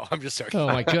 No, I'm just joking. Oh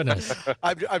my goodness.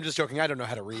 I'm just joking. I don't know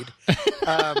how to read.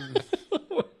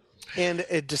 And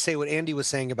to say what Andy was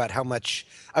saying about how much.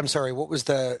 I'm sorry. What was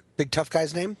the big tough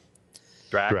guy's name?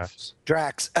 Drax.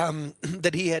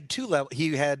 That he had two levels.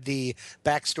 He had the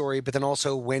backstory, but then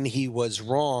also when he was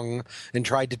wrong and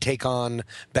tried to take on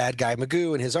bad guy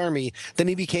Magoo and his army, then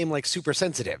he became like super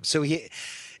sensitive. So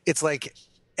it's like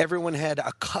everyone had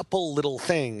a couple little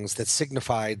things that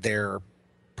signified their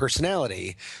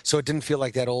personality. So it didn't feel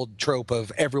like that old trope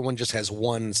of everyone just has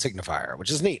one signifier,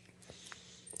 which is neat.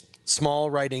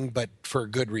 Small writing, but for a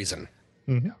good reason.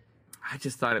 Mm-hmm. I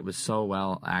just thought it was so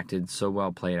well acted, so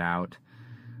well played out,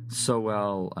 so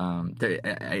well.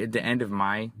 At the end of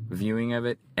my viewing of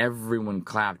it, everyone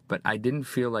clapped, but I didn't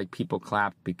feel like people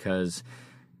clapped because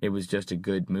it was just a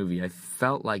good movie. I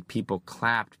felt like people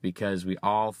clapped because we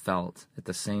all felt at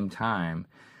the same time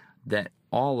that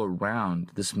all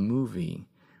around this movie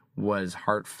was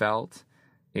heartfelt,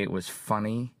 it was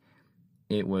funny,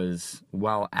 it was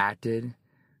well acted,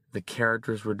 the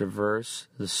characters were diverse,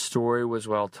 the story was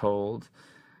well told.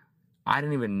 I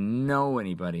didn't even know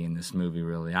anybody in this movie,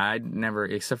 really. I'd never,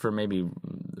 except for maybe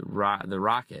the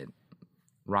Rocket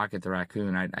the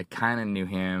raccoon, I kind of knew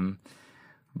him.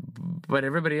 But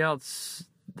everybody else,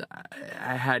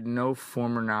 I had no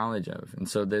former knowledge of. And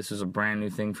so this was a brand new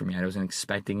thing for me. I wasn't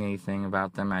expecting anything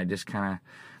about them. I just kind of,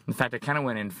 in fact, I kind of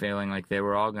went in feeling like they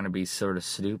were all going to be sort of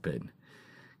stupid.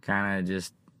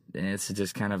 It's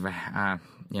just kind of a,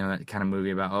 that kind of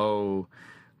movie about,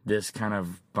 this kind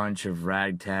of bunch of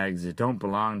ragtags that don't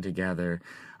belong together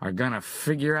are going to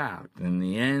figure out, in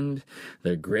the end,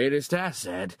 the greatest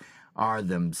asset are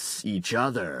each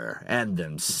other and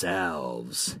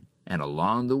themselves. And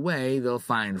along the way, they'll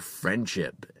find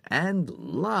friendship and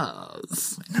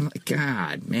love. And I'm like,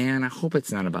 God, man, I hope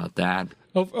it's not about that.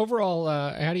 Overall,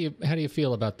 how do you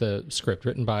feel about the script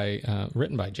written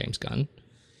by James Gunn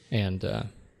and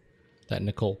that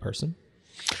Nicole person?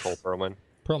 Nicole Perlman.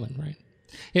 Perlman, right?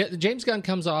 Yeah, James Gunn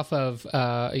comes off of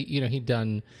he'd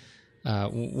done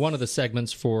one of the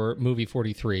segments for Movie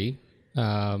 43.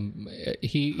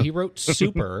 He wrote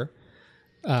Super,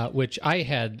 which I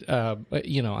had I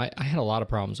had a lot of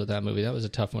problems with that movie. That was a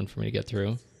tough one for me to get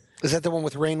through. Is that the one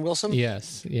with Rainn Wilson?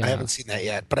 Yes. Yeah. I haven't seen that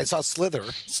yet, but I saw Slither.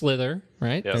 Slither,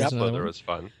 right? Yeah, Slither was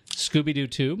fun. Scooby-Doo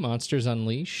 2, Monsters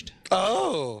Unleashed.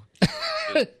 Oh!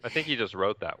 I think he just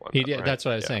wrote that one. He did. Right? That's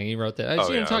what I was saying. He wrote that.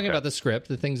 I'm talking about the script,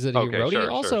 the things that he wrote. Sure, he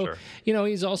also, sure.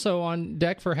 He's also on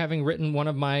deck for having written one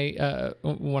of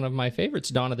my favorites,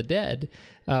 Dawn of the Dead,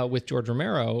 with George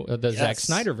Romero, the Zack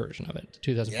Snyder version of it,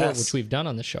 2004, which we've done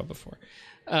on the show before.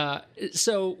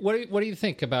 So, what do you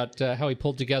think about how he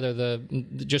pulled together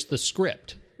just the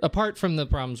script, apart from the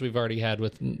problems we've already had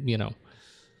with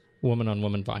woman on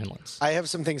woman violence? I have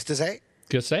some things to say.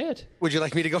 Go say it. Would you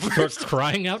like me to go For first?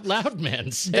 crying out loud,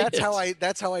 man. That's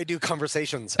how I do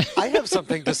conversations. I have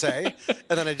something to say,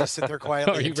 and then I just sit there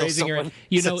quietly. Are you until raising your someone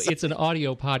hand? It's an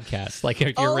audio podcast. Like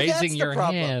you're raising your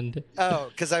hand. Oh,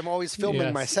 because I'm always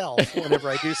filming myself whenever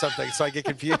I do something, so I get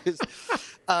confused.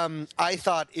 I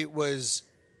thought it was.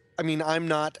 I mean, I'm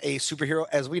not a superhero,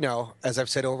 as we know, as I've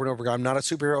said over and over again. I'm not a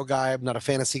superhero guy. I'm not a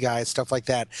fantasy guy, stuff like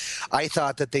that. I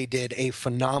thought that they did a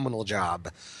phenomenal job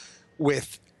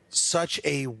with such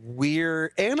a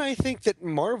weird, and I think that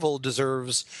Marvel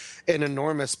deserves an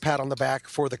enormous pat on the back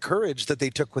for the courage that they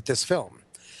took with this film.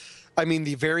 I mean,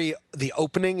 the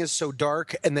opening is so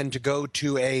dark, and then to go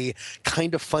to a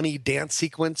kind of funny dance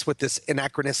sequence with this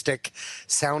anachronistic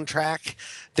soundtrack,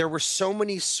 there were so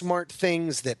many smart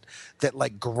things that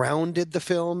like grounded the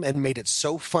film and made it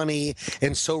so funny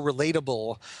and so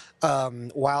relatable,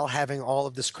 while having all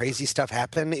of this crazy stuff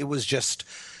happen. It was just,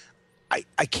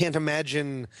 I can't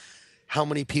imagine how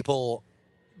many people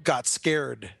got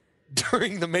scared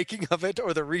during the making of it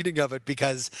or the reading of it,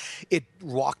 because it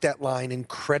walked that line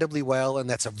incredibly well, and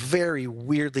that's a very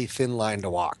weirdly thin line to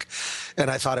walk.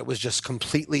 And I thought it was just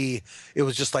it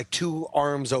was just like two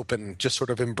arms open, just sort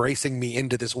of embracing me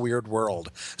into this weird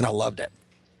world, and I loved it.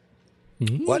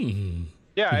 Mm. What?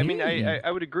 Yeah, I mean,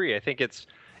 I would agree. I think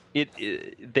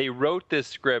they wrote this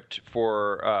script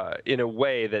for in a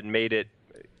way that made it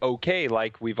okay,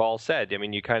 like we've all said. I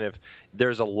mean,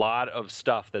 there's a lot of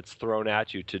stuff that's thrown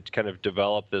at you to kind of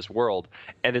develop this world,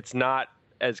 and it's not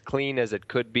as clean as it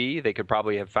could be. They could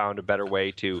probably have found a better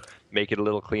way to make it a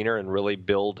little cleaner and really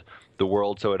build the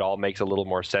world so it all makes a little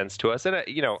more sense to us. And,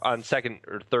 on second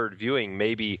or third viewing,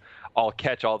 maybe I'll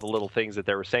catch all the little things that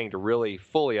they were saying to really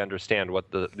fully understand what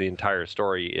the entire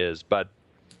story is. But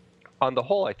on the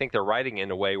whole, I think they're writing in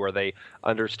a way where they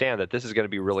understand that this is going to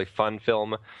be a really fun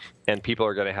film and people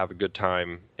are going to have a good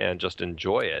time and just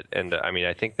enjoy it. And I mean,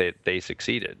 I think that they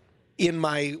succeeded. In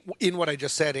what I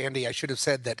just said, Andy, I should have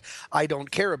said that I don't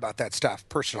care about that stuff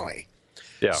personally.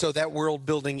 Yeah. So that world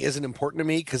building isn't important to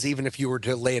me, because even if you were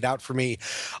to lay it out for me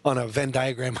on a Venn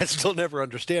diagram, I'd still never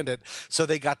understand it. So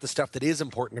they got the stuff that is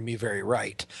important to me very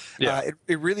right. Yeah.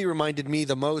 It really reminded me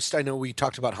the most. I know we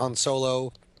talked about Han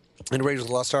Solo and Raiders of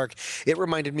the Lost Ark. It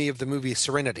reminded me of the movie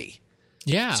Serenity.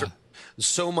 Yeah.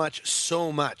 So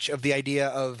much of the idea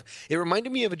of, it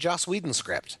reminded me of a Joss Whedon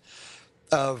script.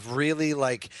 of really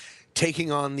like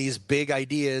taking on these big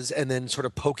ideas and then sort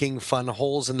of poking fun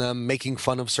holes in them, making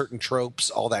fun of certain tropes,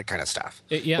 all that kind of stuff.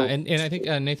 And I think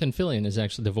Nathan Fillion is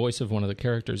actually the voice of one of the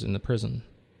characters in the prison.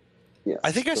 Yeah,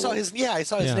 I think I saw his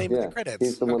name in the credits.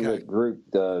 He's the one that Groot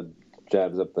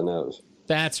jabs up the nose.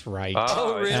 That's right.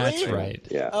 Oh, really? That's right.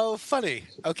 Yeah. Oh, funny.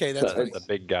 Okay, that's the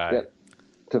big guy. Yeah.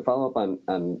 To follow up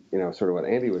on sort of what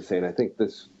Andy was saying, I think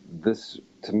this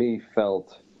to me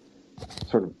felt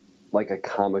sort of like a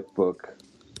comic book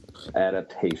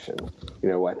adaptation.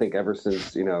 I think ever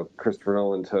since Christopher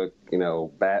Nolan took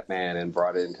Batman and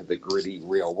brought it into the gritty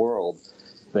real world,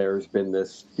 there's been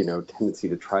this tendency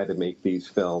to try to make these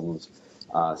films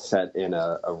set in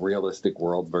a realistic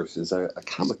world versus a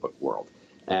comic book world.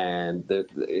 And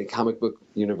the comic book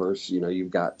universe, you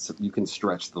can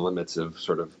stretch the limits of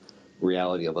sort of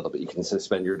reality a little bit. You can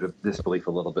suspend your disbelief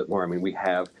a little bit more. I mean, we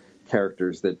have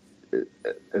characters that,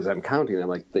 as I'm counting them,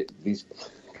 like these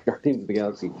Guardians of the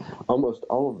Galaxy, almost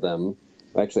all of them,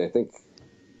 actually, I think,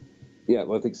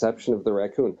 with the exception of the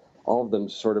raccoon, all of them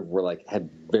sort of were had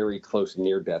very close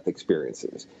near-death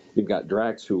experiences. You've got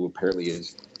Drax, who apparently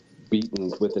is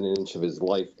beaten within an inch of his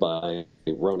life by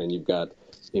Ronan. You've got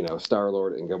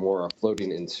Star-Lord and Gamora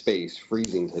floating in space,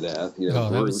 freezing to death.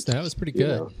 That was pretty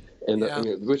good.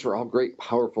 Which were all great,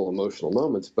 powerful, emotional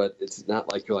moments. But it's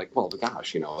not like you're like, well,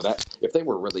 gosh, that if they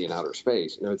were really in outer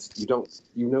space,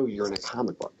 you're in a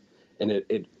comic book, and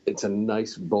it's a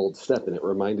nice, bold step. And it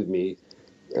reminded me.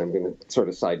 I'm going to sort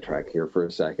of sidetrack here for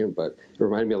a second, but it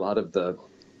reminded me a lot of the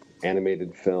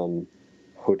animated film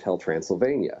Hotel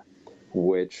Transylvania,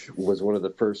 which was one of the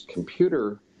first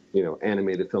computer,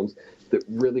 animated films that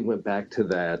really went back to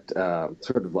that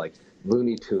sort of like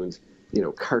Looney Tunes,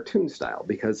 cartoon style,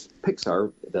 because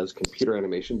Pixar does computer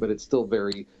animation, but it's still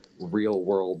very real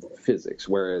world physics.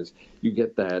 Whereas you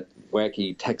get that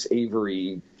wacky Tex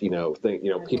Avery,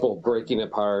 thing, people breaking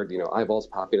apart, eyeballs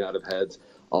popping out of heads,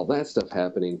 all that stuff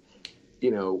happening,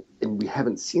 and we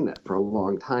haven't seen that for a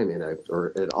long time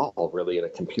or at all really in a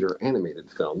computer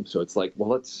animated film. So it's like,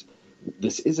 well,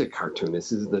 this is a cartoon.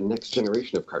 This is the next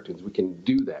generation of cartoons. We can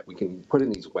do that. We can put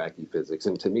in these wacky physics.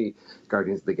 And to me,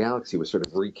 Guardians of the Galaxy was sort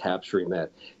of recapturing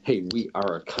that, hey, we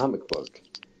are a comic book,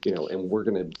 and we're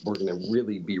gonna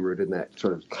really be rooted in that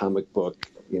sort of comic book,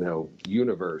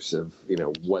 universe of,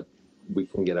 what we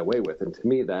can get away with. And to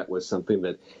me, that was something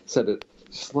that set it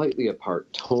slightly apart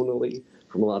tonally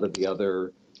from a lot of the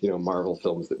other, Marvel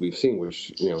films that we've seen,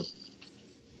 which,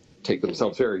 take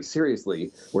themselves very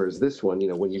seriously. Whereas this one,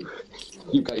 when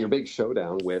you've got your big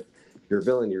showdown with your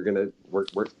villain, we're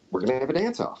gonna have a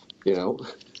dance off,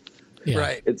 Yeah.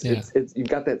 Right. It's you've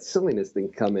got that silliness thing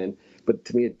come in, but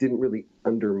to me, it didn't really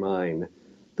undermine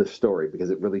the story because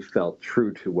it really felt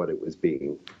true to what it was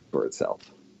being for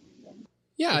itself.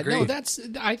 Yeah, Agreed. no,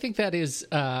 I think that is.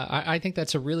 I think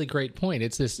that's a really great point.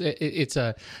 This is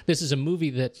a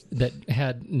movie that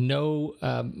had no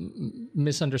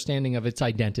misunderstanding of its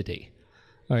identity.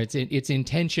 Or its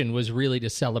intention was really to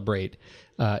celebrate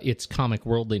its comic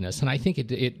worldliness, and I think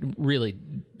it really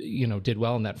did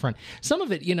well on that front. Some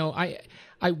of it,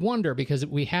 I wonder, because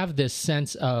we have this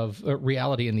sense of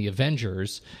reality in the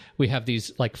Avengers. We have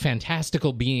these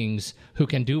fantastical beings who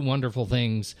can do wonderful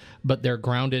things, but they're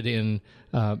grounded in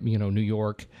New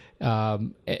York.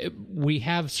 We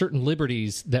have certain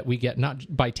liberties that we get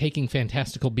not by taking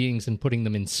fantastical beings and putting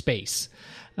them in space.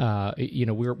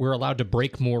 We're allowed to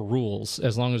break more rules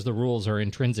as long as the rules are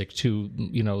intrinsic to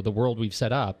the world we've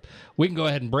set up. We can go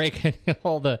ahead and break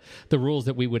all the rules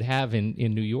that we would have in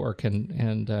New York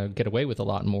and get away with a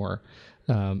lot more.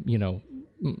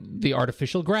 The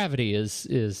artificial gravity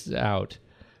is out.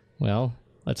 Well,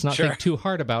 let's not think too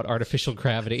hard about artificial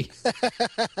gravity.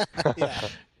 Yeah.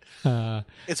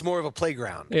 It's more of a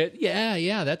playground.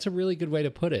 That's a really good way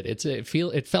to put it.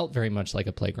 It felt very much like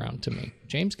a playground to me.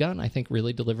 James Gunn, I think,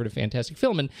 really delivered a fantastic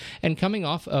film, and coming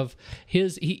off of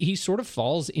he sort of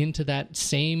falls into that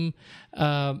same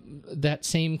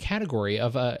category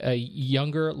of a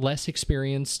younger, less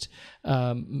experienced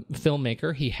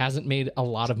filmmaker. He hasn't made a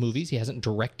lot of movies. He hasn't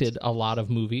directed a lot of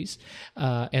movies,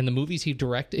 and the movies he's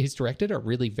directed are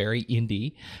really very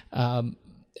indie.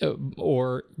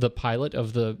 Or the pilot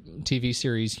of the TV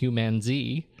series Human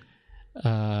Z.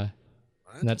 And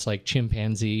that's like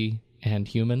chimpanzee and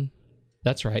human.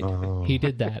 That's right. Oh. He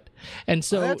did that. And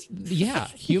so,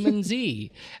 Human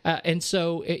Z. And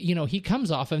so, he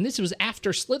comes off, and this was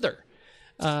after Slither.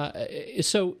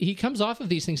 So he comes off of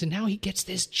these things, and now he gets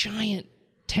this giant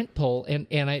tentpole, and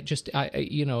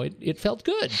it felt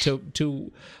good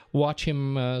to watch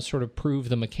him sort of prove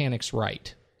the mechanics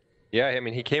right. Yeah, I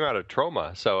mean, he came out of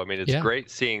Troma, so I mean, it's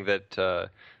great seeing that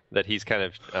that he's kind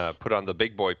of put on the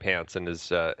big boy pants and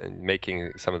is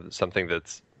making something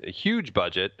that's a huge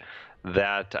budget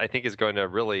that I think is going to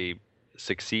really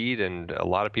succeed, and a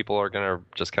lot of people are going to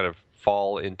just kind of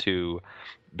fall into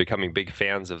becoming big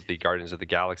fans of the Guardians of the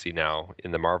Galaxy now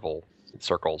in the Marvel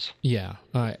circles. Yeah,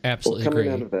 I absolutely coming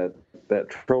agree. Out of that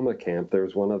trauma camp, there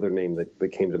was one other name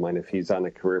that came to mind if he's on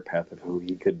a career path of who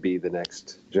he could be the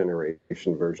next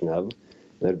generation version of. And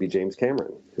that'd be James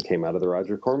Cameron, who came out of the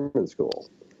Roger Corman School.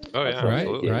 Oh, yeah,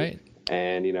 right.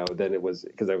 And, then it was,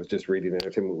 because I was just reading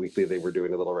Entertainment Weekly, they were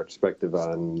doing a little retrospective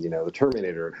on, the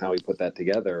Terminator and how he put that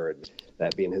together, and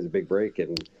that being his big break,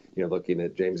 and, looking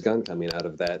at James Gunn coming out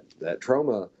of that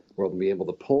trauma world and being able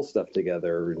to pull stuff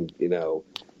together and,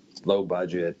 low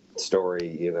budget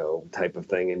story, type of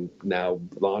thing, and now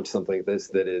launch something like this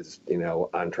that is,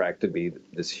 on track to be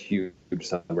this huge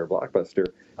summer blockbuster.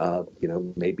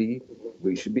 Maybe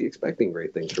we should be expecting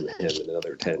great things from him in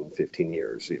another 10, 15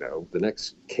 years, the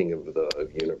next king of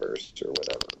the universe or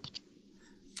whatever.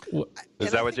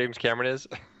 Is that what James Cameron is?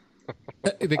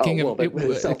 The king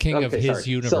of his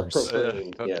universe.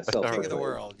 Self-proclaimed, self-proclaimed. King of the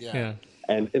world, yeah.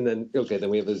 And then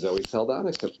we have the Zoe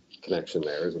Saldana connection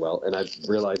there as well. And I'm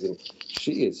realizing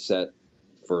she is set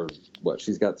for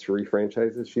she's got 3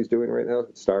 franchises she's doing right now: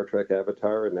 Star Trek,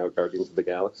 Avatar, and now Guardians of the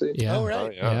Galaxy. Yeah. Oh,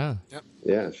 right.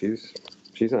 Yeah,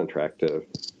 she's on track to.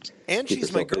 And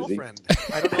she's my girlfriend.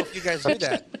 I don't know if you guys knew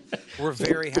that. We're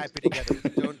very happy together.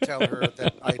 Don't tell her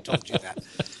that I told you that.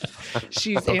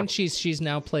 She's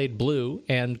now played Blue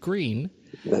and Green.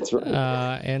 That's right.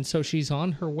 And so she's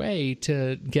on her way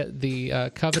to get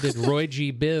the coveted Roy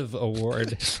G. Biv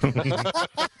Award.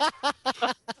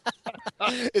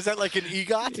 Is that like an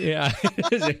EGOT? Yeah,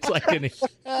 it's like an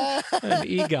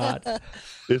EGOT.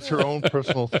 It's her own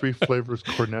personal 3 flavors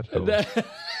cornetto.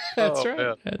 That's right.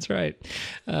 Yeah. That's right.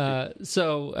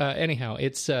 So anyhow,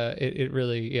 it's it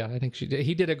really, I think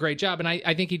he did a great job, and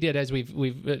I think he did, as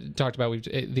we've talked about.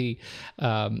 The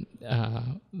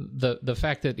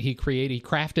fact that he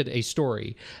crafted a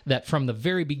story that from the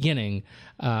very beginning,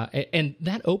 and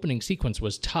that opening sequence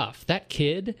was tough. That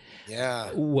kid,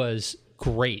 was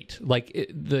great. Like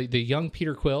the young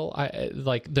Peter Quill,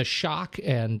 like the shock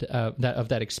and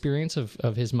that experience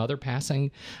of his mother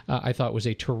passing, I thought was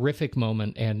a terrific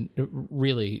moment and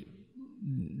really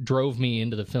drove me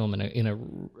into the film in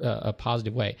a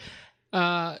positive way.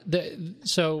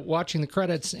 So watching the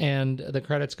credits, and the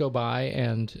credits go by,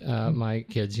 and my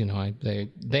kids,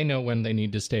 they know when they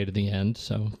need to stay to the end,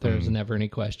 so there's never any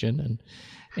question.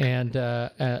 And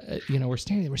we're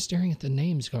staring at the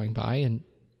names going by, and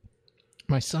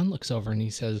my son looks over and he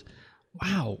says,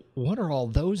 "Wow, what are all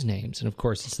those names?" And of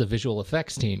course, it's the visual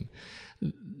effects team.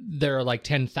 There are like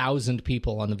 10,000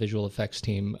 people on the visual effects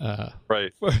team,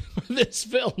 right, for this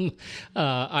film.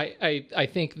 I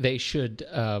think they should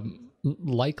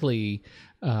likely,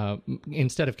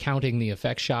 instead of counting the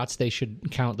effect shots, they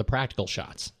should count the practical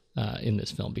shots in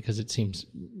this film, because it seems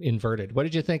inverted. What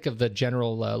did you think of the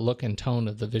general look and tone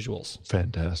of the visuals?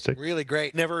 Fantastic. Really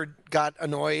great. Never got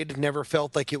annoyed, never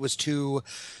felt like it was too...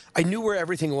 I knew where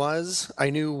everything was. I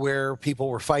knew where people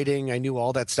were fighting. I knew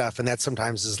all that stuff, and that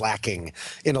sometimes is lacking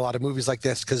in a lot of movies like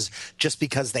this,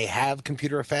 because they have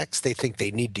computer effects, they think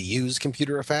they need to use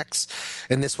computer effects.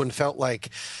 And this one felt like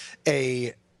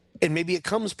and maybe it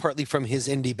comes partly from his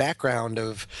indie background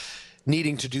of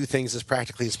needing to do things as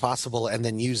practically as possible and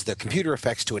then use the computer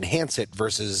effects to enhance it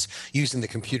versus using the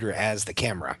computer as the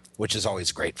camera, which is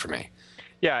always great for me.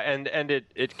 Yeah, and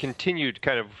it continued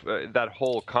kind of that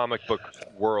whole comic book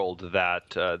world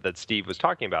that Steve was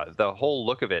talking about. The whole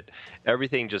look of it,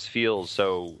 everything just feels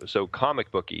so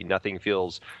comic booky. Nothing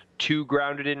feels too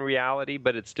grounded in reality,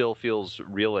 but it still feels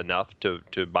real enough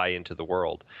to buy into the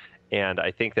world. And I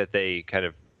think that they kind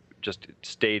of just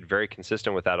stayed very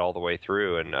consistent with that all the way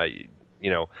through. And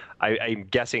I'm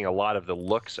guessing a lot of the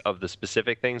looks of the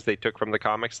specific things they took from the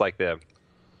comics, like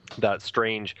that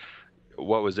strange,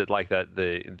 what was it, like that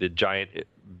the giant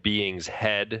being's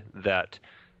head that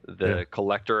the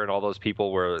collector and all those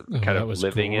people were kind of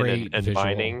living in and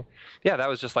mining. Yeah, that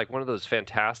was just like one of those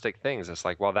fantastic things. It's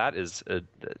like, well, that is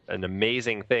an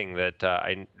amazing thing that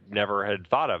I never had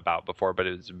thought about before, but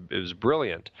it was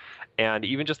brilliant. And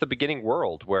even just the beginning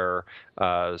world where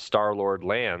Star-Lord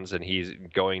lands and he's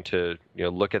going to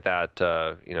look at that,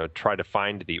 try to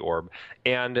find the orb,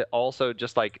 and also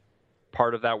just like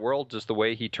part of that world, just the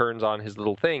way he turns on his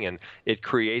little thing, and it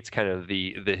creates kind of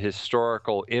the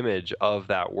historical image of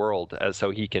that world, as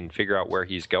so he can figure out where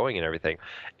he's going and everything.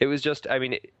 It was just,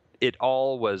 it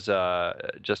all was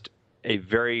just a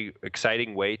very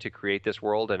exciting way to create this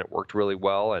world, and it worked really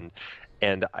well. And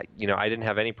And I didn't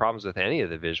have any problems with any of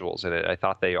the visuals in it. I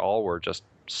thought they all were just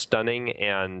stunning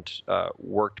and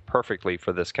worked perfectly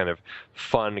for this kind of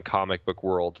fun comic book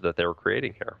world that they were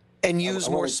creating here. And used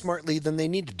more smartly than they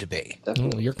needed to be.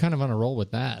 Oh, you're kind of on a roll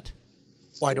with that.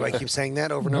 Why do I keep saying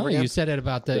that over and over again? You said it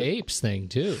about the apes thing,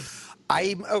 too.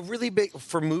 I'm a really big,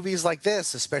 for movies like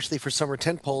this, especially for summer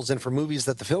tentpoles and for movies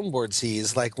that the film board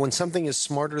sees, like when something is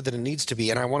smarter than it needs to be,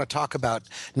 and I want to talk about,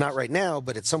 not right now,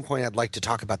 but at some point I'd like to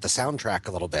talk about the soundtrack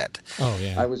a little bit. Oh,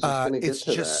 yeah. I was just going to get it's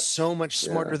to just that. so much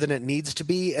smarter than it needs to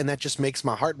be, and that just makes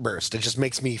my heart burst. It just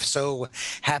makes me so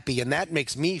happy, and that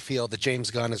makes me feel that James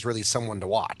Gunn is really someone to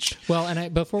watch. Well,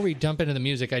 and before we dump into the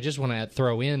music, I just want to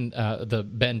throw in the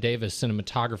Ben Davis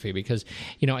cinematography, because,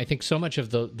 I think so much of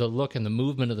the look and the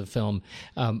movement of the film,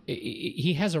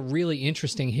 he has a really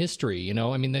interesting history.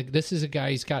 I mean, this is a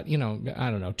guy, he's got,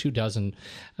 24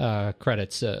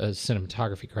 credits,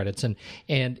 cinematography credits,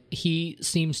 and he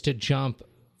seems to jump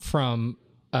from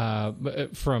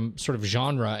sort of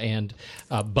genre and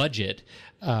budget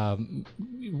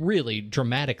really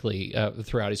dramatically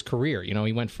throughout his career.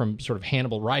 He went from sort of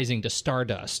Hannibal Rising to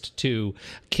Stardust to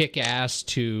Kick-Ass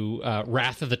to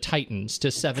Wrath of the Titans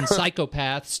to Seven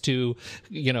Psychopaths to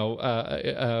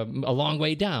A Long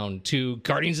Way Down to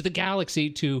Guardians of the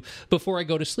Galaxy to Before I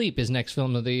Go to Sleep, his next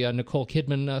film of the Nicole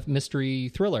Kidman mystery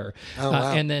thriller,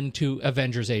 and then to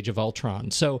Avengers: Age of Ultron.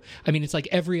 So I mean, it's like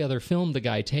every other film the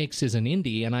guy takes is an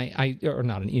indie, and or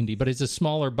not an indie, but it's a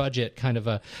smaller budget kind of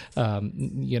a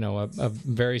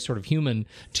very sort of human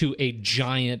to a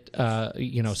giant,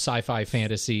 sci-fi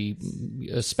fantasy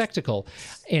spectacle.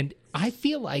 And I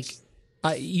feel like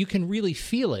you can really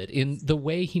feel it in the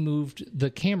way he moved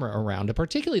the camera around, and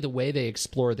particularly the way they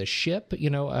explore the ship,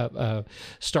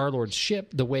 Star-Lord's ship,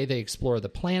 the way they explore the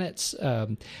planets.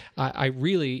 I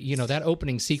really, that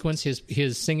opening sequence,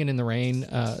 his Singing in the Rain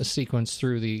sequence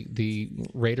through the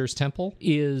Raiders Temple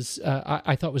is,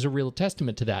 I thought was a real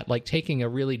testament to that, like taking a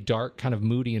really dark, kind of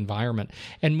moody environment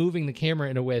and moving the camera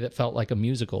in a way that felt like a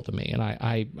musical to me. And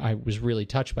I was really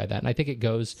touched by that. And I think it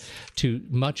goes to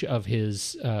much of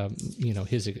his,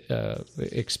 his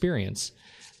experience,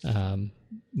 behind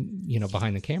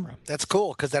the camera. That's cool,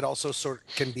 because that also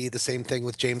can be the same thing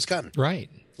with James Gunn. Right.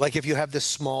 Like if you have this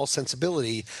small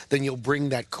sensibility, then you'll bring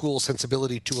that cool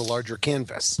sensibility to a larger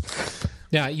canvas.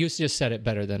 Yeah, you just said it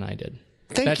better than I did.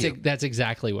 Thank you. That's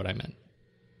exactly what I meant.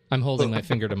 I'm holding my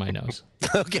finger to my nose.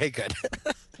 Okay, good.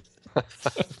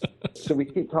 So we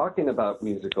keep talking about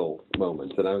musical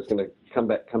moments, and I was going to come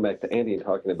back to Andy and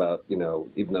talking about,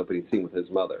 even though he's seen with his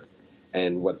mother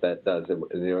and what that does, and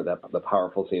that the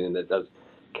powerful scene, and that does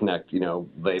connect,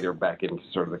 later back into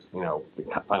sort of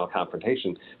the final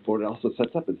confrontation. But what it also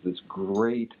sets up is this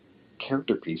great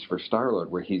character piece for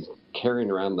Star-Lord, where he's carrying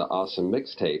around the awesome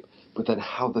mixtape, but then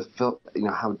how the film,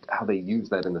 how they use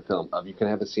that in the film. You can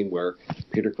have a scene where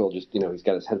Peter Quill just, he's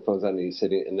got his headphones on and he's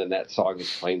sitting, and then that song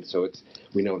is playing, so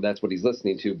we know that's what he's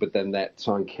listening to, but then that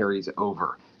song carries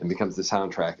over and becomes the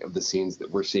soundtrack of the scenes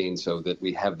that we're seeing, so that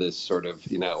we have this sort of,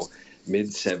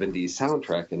 mid-70s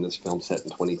soundtrack in this film set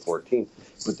in 2014,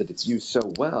 but that it's used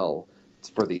so well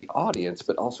for the audience,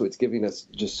 but also it's giving us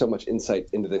just so much insight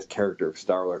into this character of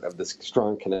Star-Lord, of this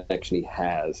strong connection he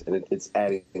has, and it's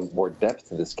adding more depth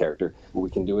to this character, but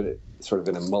we can do it sort of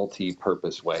in a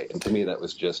multi-purpose way. And to me, that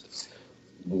was just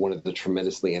one of the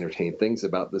tremendously entertaining things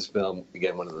about this film.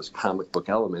 Again, one of those comic book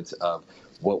elements of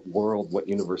what world, what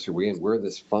universe are we in? We're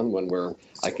this fun one where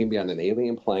I can be on an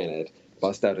alien planet,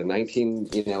 bust out a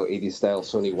 80s style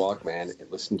Sony Walkman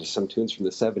and listen to some tunes from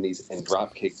the 70s and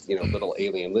drop kick, little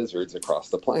alien lizards across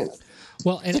the planet.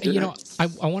 Well, and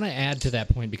I want to add to that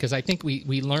point, because I think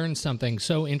we learned something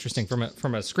so interesting from a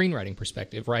screenwriting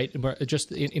perspective, right?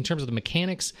 Just in terms of the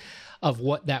mechanics of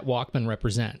what that Walkman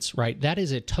represents, right? That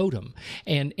is a totem,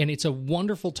 and it's a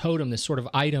wonderful totem, this sort of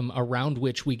item around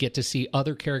which we get to see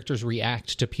other characters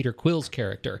react to Peter Quill's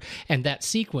character. And that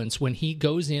sequence when he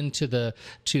goes into the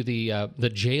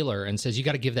jailer and says, "You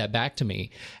got to give that back to me,"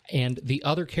 and the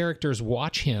other characters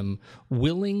watch him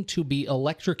willing to be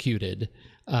electrocuted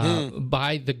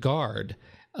by the guard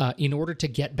in order to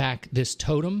get back this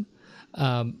totem.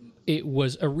 It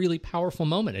was a really powerful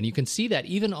moment, and you can see that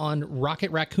even on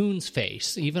Rocket Raccoon's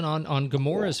face, even on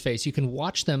Gamora's face. You can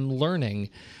watch them learning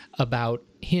about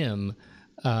him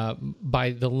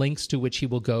by the lengths to which he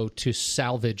will go to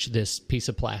salvage this piece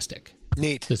of plastic.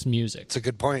 Neat. This music. It's a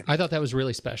good point. I thought that was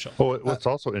really special. Well, what's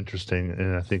also interesting,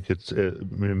 and I think it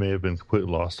may have been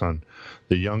completely lost on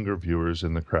the younger viewers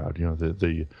in the crowd,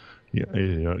 the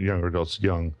younger adults,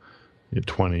 young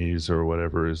 20s or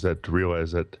whatever, is that to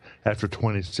realize that after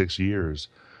 26 years,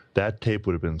 that tape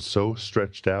would have been so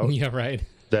stretched out. Yeah, right.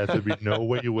 that there'd be no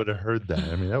way you would have heard that.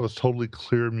 I mean, that was totally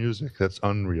clear music. That's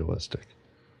unrealistic.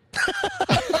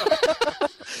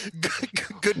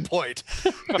 Good point.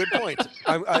 Good point.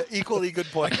 Equally good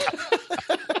point.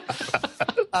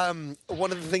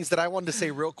 One of the things that I wanted to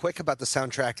say real quick about the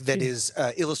soundtrack that is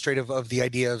illustrative of the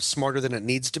idea of smarter than it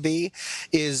needs to be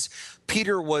is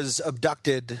Peter was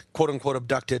abducted, quote unquote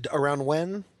abducted, around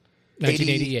when?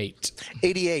 1988.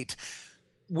 88.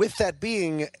 With that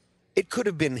being, it could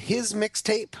have been his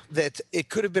mixtape, that it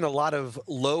could have been a lot of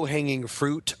low-hanging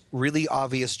fruit, really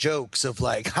obvious jokes of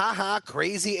like, haha,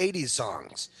 crazy 80s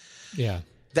songs. Yeah.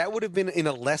 That would have been in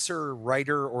a lesser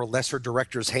writer or lesser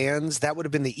director's hands. That would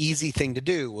have been the easy thing to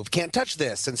do of can't touch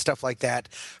this and stuff like that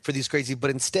for these crazy. But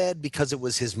instead, because it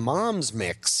was his mom's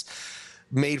mix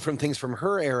made from things from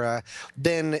her era,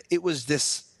 then it was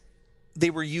this, they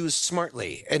were used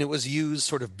smartly and it was used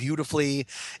sort of beautifully.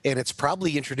 And it's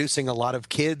probably introducing a lot of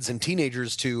kids and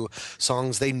teenagers to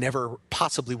songs they never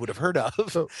possibly would have heard of.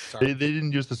 So they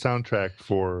didn't use the soundtrack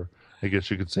for, I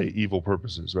guess you could say, evil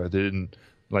purposes, right? They didn't,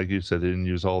 like you said, they didn't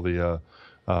use all the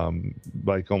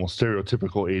like almost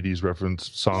stereotypical 80s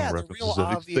song references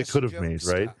that they could have made,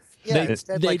 right? Yeah,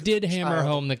 they did hammer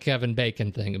home the Kevin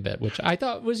Bacon thing a bit, which I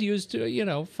thought was used,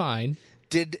 fine.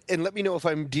 And let me know if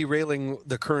I'm derailing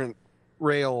the current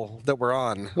rail that we're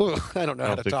on. I don't know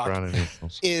how to talk.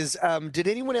 Did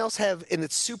anyone else have, and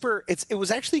it was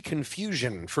actually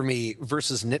confusion for me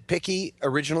versus nitpicky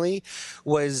originally,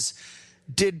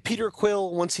 did Peter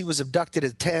Quill, once he was abducted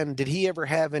at 10, did he ever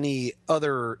have any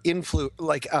other influence,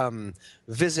 like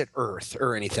visit Earth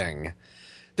or anything?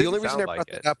 The only reason I brought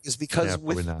that up is because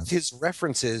with his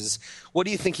references, what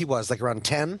do you think he was, like around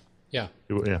 10? Yeah.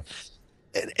 Yeah.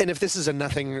 And if this is a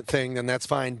nothing thing, then that's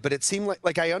fine. But it seemed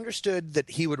like I understood that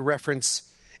he would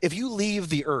reference, if you leave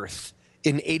the Earth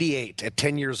in 88 at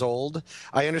 10 years old,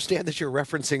 I understand that you're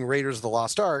referencing Raiders of the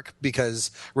Lost Ark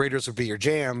because Raiders would be your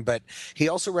jam, but he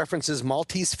also references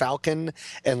Maltese Falcon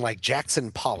and like Jackson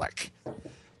Pollock.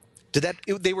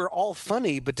 They were all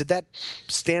funny, but did that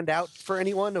stand out for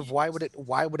anyone of why would a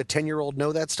 10-year-old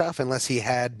know that stuff unless he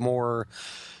had more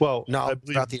knowledge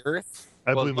about the Earth?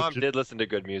 Mom did listen to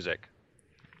good music.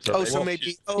 You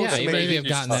maybe have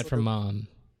gotten that from Mom.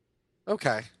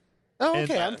 Okay. Oh,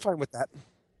 okay. I'm fine with that.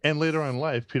 And later on in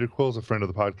life, Peter Quill's a friend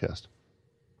of the podcast.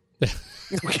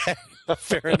 Okay,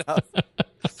 fair enough.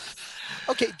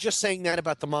 Okay, just saying that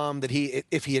about the mom, that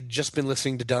if he had just been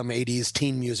listening to dumb 80s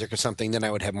teen music or something, then I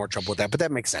would have more trouble with that. But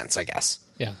that makes sense, I guess.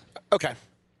 Yeah. Okay.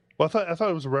 Well, I thought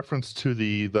it was a reference to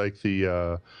the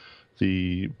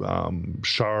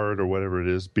shard or whatever it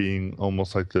is being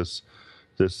almost like this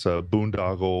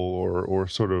boondoggle or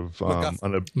sort of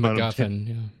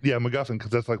MacGuffin. Yeah, MacGuffin, because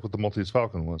that's like what the Maltese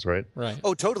Falcon was, right? Right.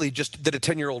 Oh, totally. Just that a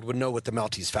 10-year-old would know what the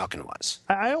Maltese Falcon was.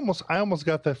 I almost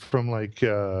got that from like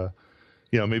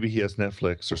maybe he has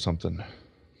Netflix or something.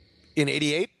 In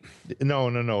 88? No.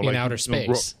 In outer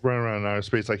space. Running around in outer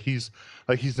space, like he's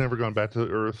never gone back to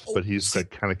Earth, but he's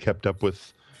like kind of kept up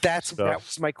with. That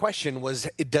was my question.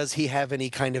 Does he have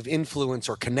any kind of influence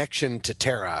or connection to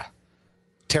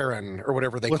Terran or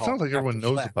whatever they call it? Well, it sounds like everyone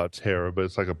knows about Terra, but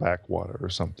it's like a backwater or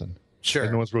something. Sure.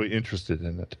 Like no one's really interested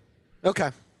in it.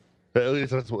 Okay. At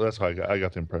least that's how I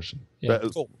got the impression. Yeah.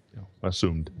 Cool.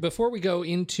 Assumed. Before we go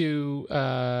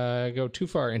go too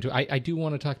far into, I do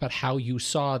want to talk about how you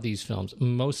saw these films,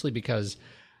 mostly because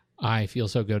I feel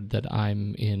so good that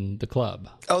I'm in the club.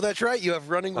 Oh, that's right. You have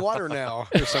running water now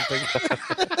or something.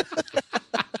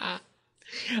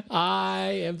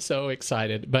 I am so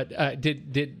excited. But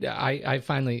I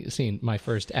finally seen my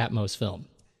first Atmos film.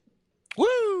 Woo!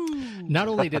 Not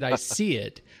only did I see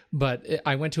it, but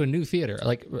I went to a new theater,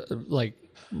 like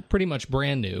pretty much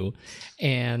brand new,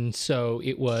 and so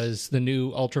it was the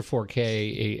new Ultra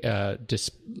 4K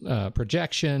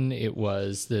projection. It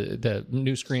was the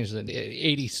new screens, the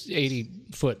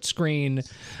 80-foot screen.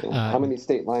 How many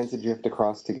state lines did you have to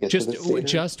cross to get to this theater?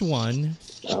 Just one.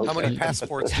 Okay. How many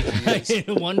passports did you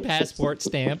use? One passport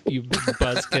stamp, you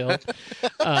buzzkill.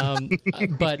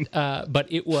 But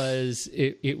it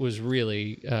was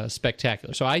really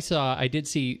spectacular. So I did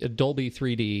see a Dolby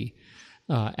 3D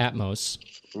Atmos,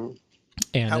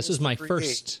 and this was my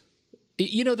first. The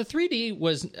 3D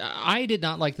was. I did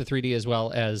not like the 3D as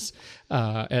well as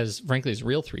frankly as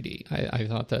real 3D. I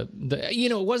thought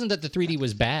it wasn't that the 3D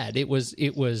was bad. It was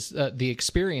the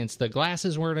experience. The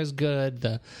glasses weren't as good.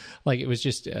 The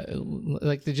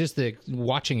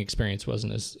watching experience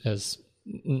wasn't as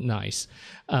nice.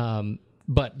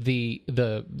 But the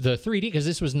 3D, because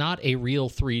this was not a real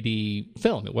 3D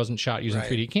film. It wasn't shot using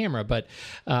 3D camera. But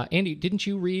Andy, didn't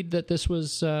you read that this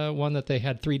was one that they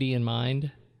had 3D in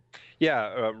mind?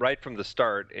 Yeah, right from the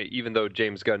start, even though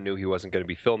James Gunn knew he wasn't going to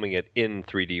be filming it in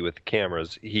 3D with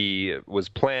cameras, he was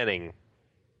planning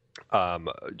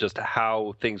just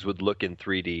how things would look in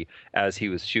 3D as he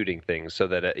was shooting things, so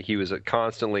that he was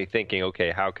constantly thinking,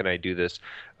 okay, how can I do this,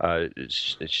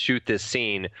 shoot this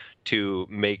scene to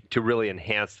really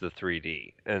enhance the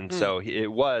 3D. And so it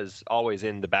was always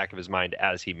in the back of his mind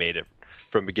as he made it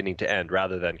from beginning to end,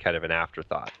 rather than kind of an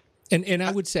afterthought. And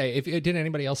I would say, did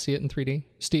anybody else see it in 3D?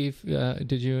 Steve,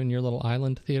 did you in your little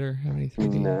island theater have any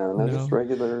 3D? No, just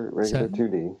regular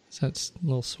 2D. So that's a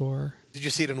little sore. Did you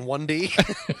see it in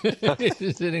 1D?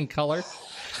 Is it in color?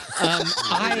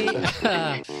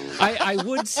 I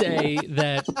would say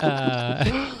that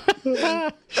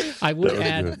I would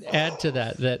add to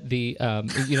that the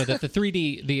that the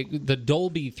 3D the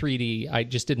Dolby 3D I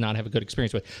just did not have a good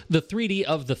experience with. The 3D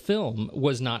of the film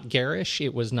was not garish.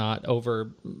 It was not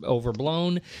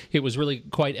overblown. It was really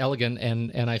quite elegant,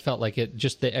 and I felt like it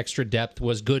just the extra depth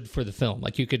was good for the film.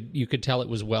 Like you could tell it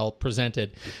was well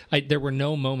presented. There were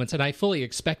no moments, and I fully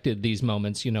expected these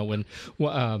moments. When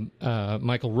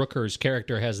Michael Rooker's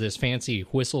character has this fancy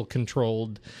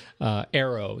whistle-controlled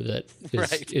arrow that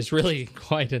is really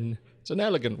quite it's an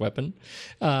elegant weapon.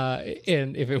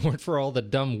 And if it weren't for all the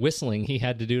dumb whistling he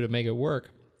had to do to make it work,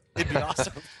 it'd be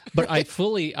awesome. But I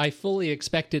fully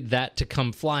expected that to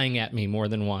come flying at me more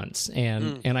than once,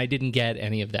 and I didn't get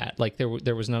any of that. Like there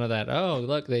was none of that. Oh,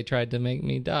 look, they tried to make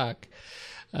me duck.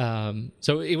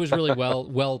 So it was really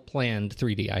well planned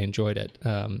 3D. I enjoyed it.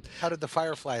 How did the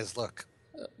fireflies look?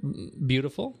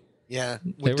 Beautiful. Yeah,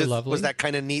 they were lovely. Was that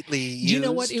kind of neatly used? You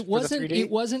know what? It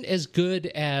wasn't as good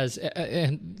as,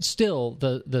 and still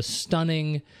the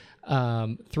stunning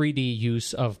 3D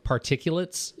use of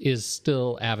particulates is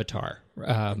still Avatar.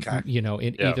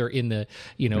 Either in the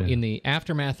in the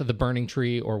aftermath of the burning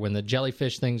tree, or when the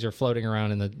jellyfish things are floating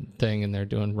around in the thing and they're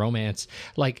doing romance,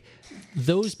 like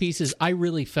those pieces, I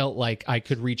really felt like I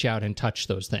could reach out and touch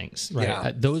those things. Right,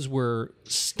 yeah. Those were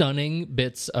stunning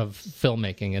bits of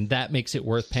filmmaking, and that makes it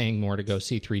worth paying more to go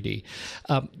see 3D.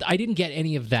 I didn't get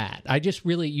any of that. I just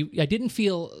I didn't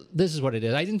feel. This is what it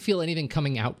is. I didn't feel anything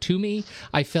coming out to me.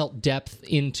 I felt depth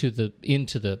into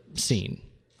the scene.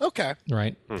 Okay.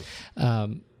 Right.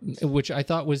 Which I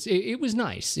thought was it was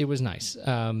nice. It was nice.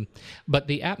 But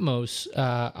the Atmos,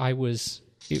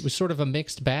 it was sort of a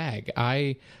mixed bag.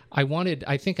 I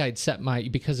think I'd set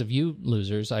because of you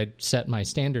losers, I'd set my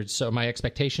standards, so my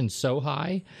expectations so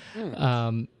high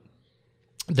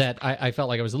that I felt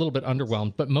like I was a little bit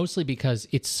underwhelmed, but mostly because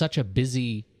it's such a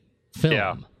busy film.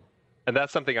 Yeah. And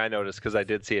that's something I noticed because I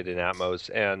did see it in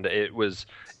Atmos, and it was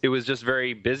just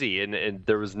very busy, and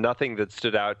there was nothing that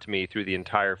stood out to me through the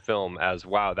entire film as,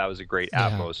 wow, that was a great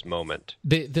Atmos moment.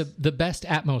 The best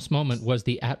Atmos moment was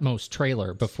the Atmos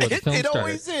trailer before the film started. It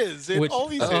always is. It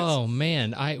always is. Oh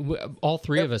man, all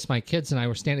three of us, my kids and I,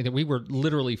 were standing there. We were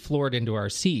literally floored into our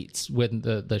seats with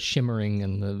the shimmering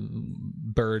and the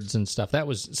birds and stuff. That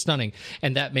was stunning,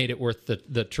 and that made it worth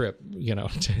the trip,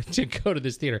 to go to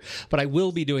this theater. But I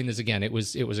will be doing this again. It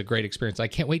was a great experience. I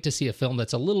can't wait to see a film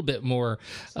that's a little bit more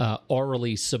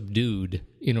aurally subdued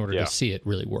in order to see it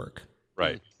really work.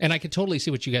 Right. And I could totally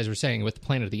see what you guys were saying with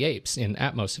Planet of the Apes in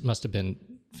Atmos. It must have been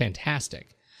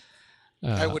fantastic.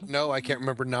 I would know. I can't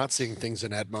remember not seeing things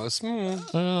in Atmos.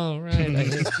 Oh, right.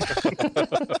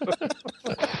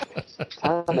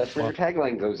 That's where your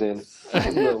tagline goes in.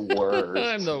 I'm the worst.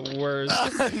 I'm the worst.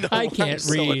 I can't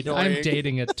read. So I'm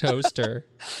dating a toaster.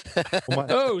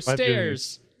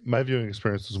 Stairs. My viewing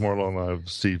experience was more along the lines of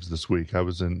Steve's this week. It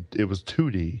was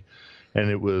 2D,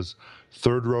 and it was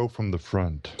third row from the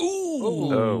front. Ooh!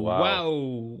 Oh,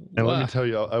 wow. And let me tell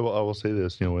you, I will say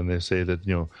this. When they say that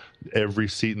every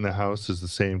seat in the house is the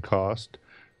same cost,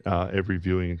 every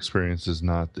viewing experience is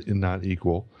not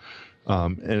equal.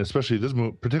 And especially this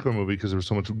particular movie, because there was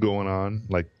so much going on,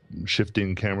 like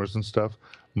shifting cameras and stuff.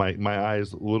 My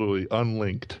eyes literally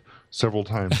unlinked several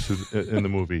times in the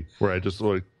movie, where I just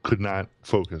could not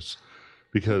focus,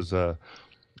 because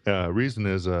reason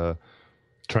is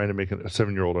trying to make a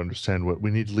 7-year-old understand what we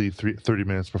need to leave 30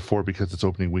 minutes before, because it's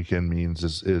opening weekend means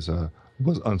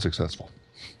was unsuccessful.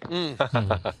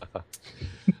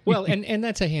 Well, and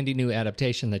that's a handy new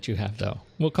adaptation that you have, though.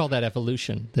 We'll call that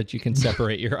evolution, that you can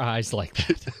separate your eyes like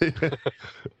that.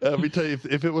 Let me tell you,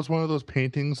 if it was one of those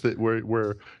paintings that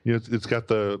where it's got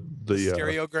the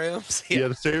stereograms,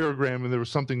 the stereogram, and there was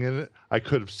something in it, I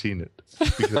could have seen it,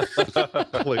 because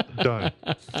click, done.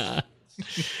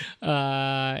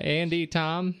 Andy,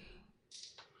 Tom,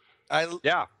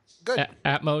 good.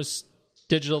 Atmos,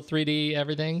 digital, 3D,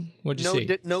 everything. What'd you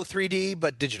see? No 3D,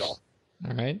 but digital.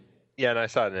 All right. Yeah, and I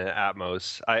saw it in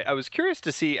Atmos. I was curious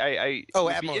to see. I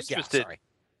would be Atmos. interested. Yeah, sorry.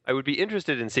 I would be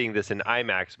interested in seeing this in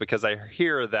IMAX because I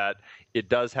hear that it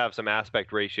does have some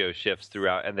aspect ratio shifts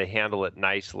throughout, and they handle it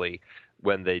nicely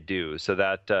when they do. So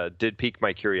that did pique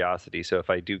my curiosity. So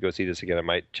if I do go see this again, I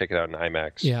might check it out in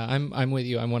IMAX. Yeah, I'm with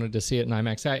you. I wanted to see it in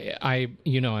IMAX.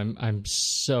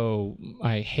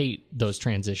 I hate those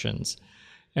transitions.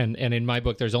 And in my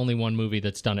book, there's only one movie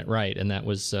that's done it right, and that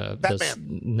was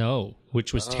Batman.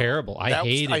 Which was terrible. I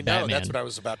hated Batman. That's what I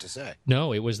was about to say.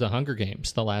 No, it was the Hunger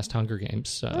Games, the last Hunger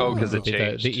Games. Because it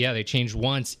changed. They changed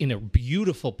once in a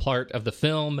beautiful part of the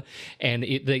film, and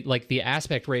the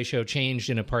aspect ratio changed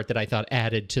in a part that I thought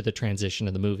added to the transition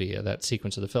of the movie, that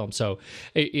sequence of the film. So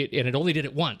it only did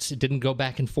it once. It didn't go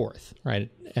back and forth, right?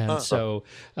 And so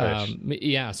I'll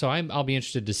be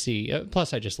interested to see.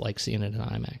 Plus, I just like seeing it in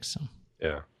IMAX. So.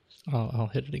 Yeah,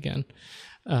 I'll hit it again.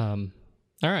 All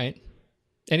right.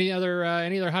 Any other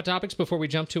hot topics before we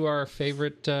jump to our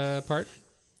favorite part?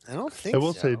 I don't think. I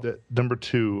will say that number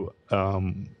 2,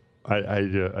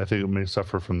 I think it may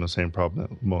suffer from the same problem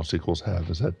that most sequels have,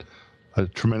 is that a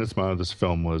tremendous amount of this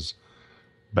film was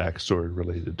backstory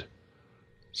related.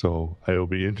 So it will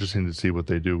be interesting to see what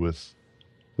they do with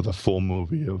a full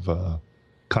movie of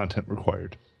content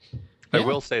required. I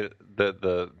will say that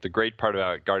the great part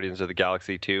about Guardians of the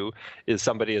Galaxy 2 is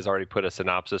somebody has already put a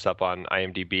synopsis up on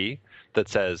IMDb that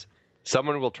says,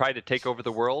 someone will try to take over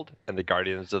the world, and the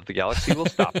Guardians of the Galaxy will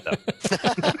stop them.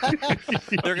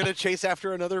 They're going to chase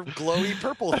after another glowy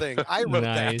purple thing. I wrote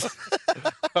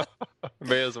that.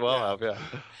 May as well have, yeah.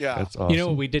 Yeah. That's awesome. You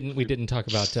know, we didn't talk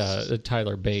about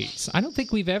Tyler Bates. I don't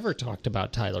think we've ever talked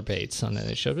about Tyler Bates on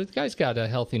this show. But the guy's got a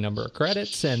healthy number of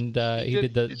credits, and he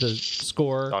did the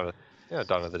score.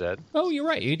 Dawn of the Dead. Oh, you're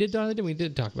right. He did Dawn of the Dead. We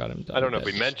did talk about him. I don't know if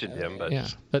we mentioned him, but yeah.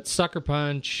 But Sucker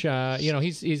Punch,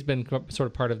 he's been sort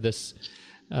of part of this.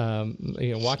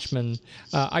 Watchmen.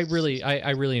 I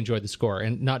really enjoyed the score,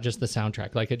 and not just the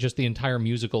soundtrack. Like just the entire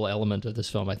musical element of this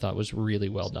film, I thought was really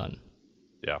well done.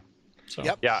 Yeah. So.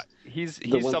 Yep. Yeah, he's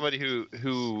somebody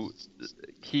who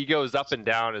he goes up and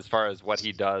down as far as what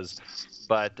he does,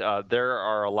 but there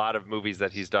are a lot of movies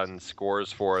that he's done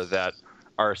scores for that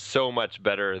are so much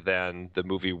better than the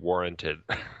movie warranted.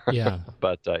 Yeah.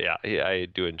 But I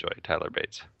do enjoy Tyler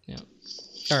Bates. Yeah.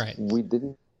 All right. We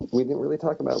didn't really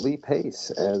talk about Lee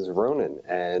Pace as Ronan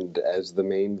and as the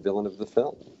main villain of the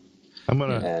film. I'm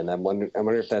wondering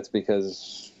if that's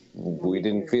because we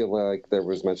didn't feel like there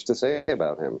was much to say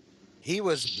about him. He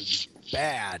was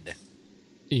bad.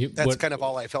 That's kind of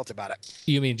all I felt about it.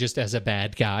 You mean just as a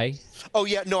bad guy? Oh,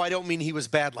 yeah. No, I don't mean he was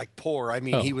bad like poor. I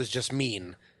mean he was just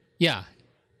mean. Yeah.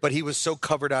 But he was so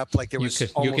covered up, like you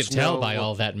could tell by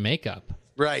all that makeup.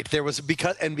 Right. There was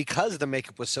because the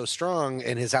makeup was so strong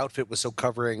and his outfit was so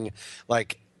covering,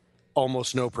 like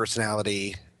almost no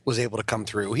personality was able to come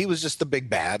through. He was just the big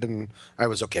bad, and I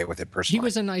was okay with it personally. He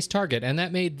was a nice target, and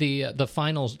that made the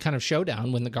final kind of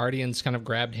showdown when the Guardians kind of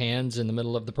grabbed hands in the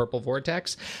middle of the purple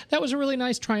vortex. That was a really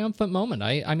nice triumphant moment.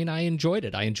 I mean, I enjoyed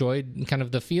it. I enjoyed kind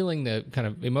of the feeling, the kind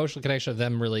of emotional connection of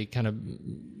them really kind of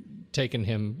taken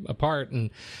him apart,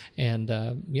 and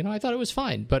I thought it was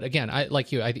fine. But again,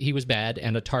 he was bad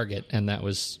and a target, and that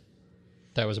was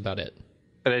about it.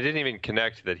 And I didn't even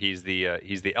connect that he's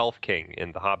the Elf King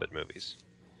in the Hobbit movies.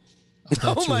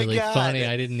 That's my really God. funny.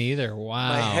 I didn't either. Wow.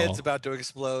 My head's about to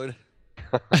explode.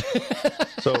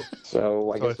 So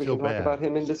I guess we can talk about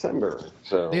him in December.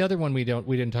 So the other one we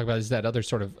didn't talk about is that other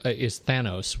sort of is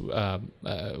Thanos,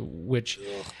 which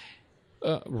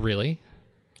really.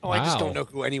 Oh, wow. I just don't know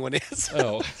who anyone is.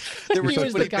 Oh, there were he so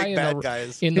was many the guy big bad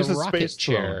guys. in the rocket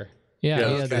chair.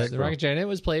 Yeah, the rocket chair, and it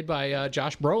was played by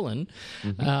Josh Brolin.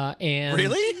 Mm-hmm. And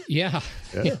really? Yeah.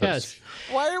 Yes.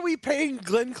 Why are we paying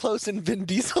Glenn Close and Vin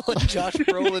Diesel and Josh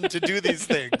Brolin to do these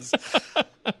things?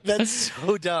 That's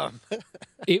so dumb.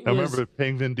 I remember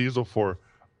paying Vin Diesel for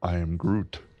I Am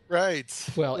Groot. Right.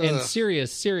 Well, and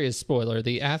serious spoiler,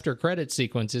 the after credit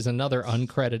sequence is another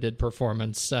uncredited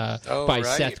performance by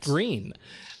Seth Green.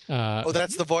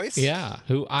 That's the voice? Yeah,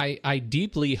 who I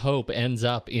deeply hope ends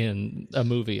up in a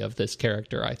movie of this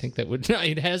character. I think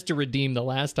it has to redeem the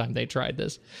last time they tried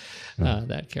this,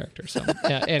 that character. So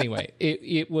anyway,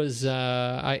 it was those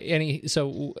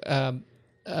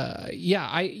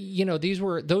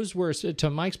were to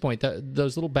Mike's point,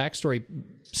 those little backstory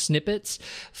snippets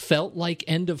felt like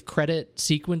end of credit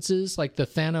sequences, like the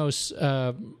Thanos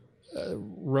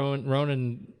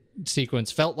Ronan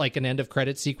sequence felt like an end of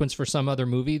credit sequence for some other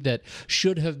movie that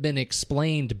should have been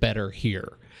explained better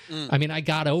here. I mean, I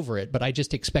got over it, but I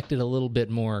just expected a little bit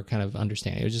more kind of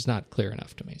understanding. It was just not clear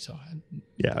enough to me. So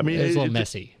yeah, I mean, it was a little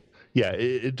messy. yeah,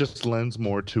 it just lends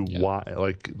more to why,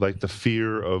 like the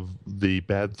fear of the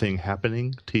bad thing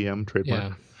happening. TM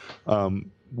trademark. Yeah.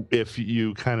 If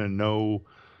you kind of know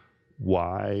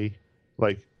why,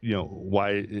 why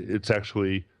it's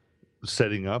actually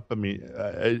setting up. I mean,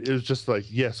 it was just like,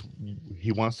 yes,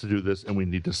 he wants to do this, and we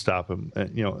need to stop him.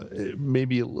 And,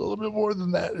 maybe a little bit more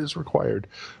than that is required,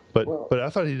 but I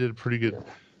thought he did pretty good.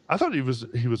 I thought he was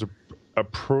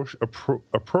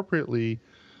appropriately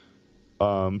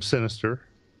sinister,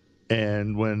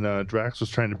 and when Drax was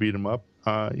trying to beat him up,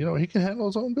 he can handle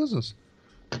his own business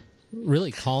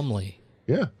really calmly.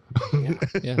 Yeah.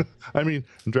 Yeah. I mean,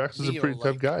 Drax is a pretty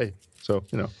tough guy, so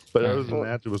but other than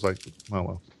that, it was like,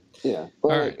 well. Yeah.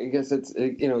 Well, I guess it's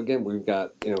again, we've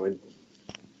got in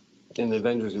the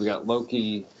Avengers we've got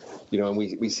Loki, and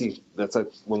we see that's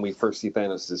when we first see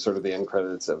Thanos is sort of the end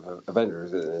credits of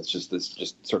Avengers, and it's just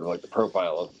sort of like the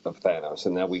profile of Thanos,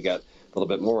 and now we got a little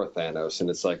bit more of Thanos,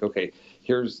 and it's like, okay,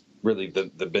 here's really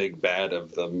the big bad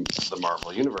of the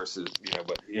Marvel universe is,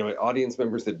 but audience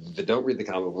members that don't read the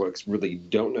comic books really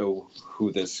don't know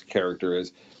who this character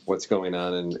is, what's going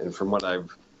on, and from what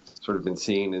I've sort of been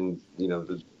seeing and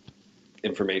the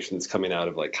information that's coming out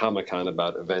of like Comic-Con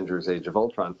about Avengers Age of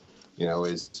Ultron,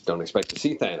 is don't expect to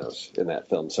see Thanos in that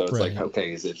film. So it's like,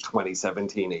 okay, is it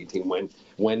 2017, 18?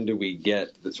 When do we get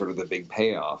the big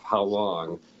payoff? How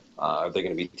long are they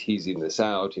going to be teasing this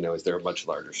out? Is there a much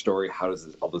larger story? How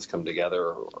does all this come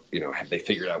together? Or, have they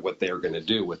figured out what they're going to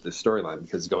do with this storyline?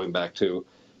 Because going back to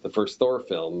the first Thor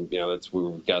film,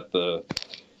 we've got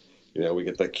we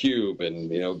get the cube,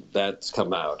 and that's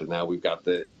come out, and now we've got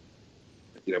the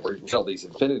we're all these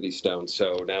Infinity Stones.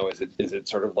 So now is it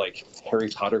sort of like Harry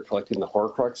Potter collecting the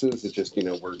Horcruxes? It's just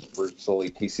we're slowly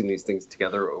piecing these things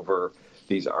together over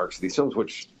these arcs of these films,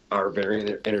 which are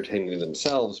very entertaining in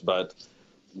themselves. But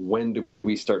when do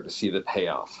we start to see the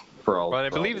payoff for all? Well, I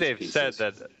believe they've said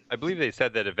that. I believe they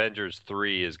said that Avengers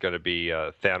 3 is going to be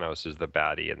Thanos is the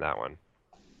baddie in that one.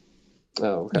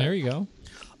 Oh, okay. There you go.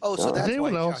 Oh, so that's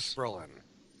why Josh Brolin.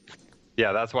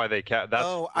 Yeah, that's why why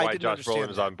Josh Brolin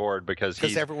is on board, because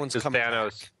everyone's coming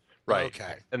Thanos, back. right?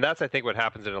 Okay, and that's I think what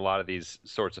happens in a lot of these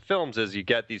sorts of films is you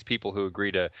get these people who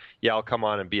agree to, I'll come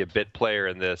on and be a bit player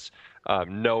in this,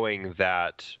 knowing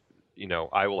that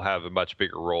I will have a much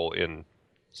bigger role in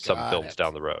some films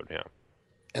down the road. Yeah,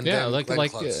 and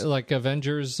like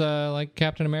Avengers, like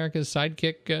Captain America's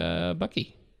sidekick,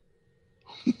 Bucky.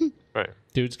 Right,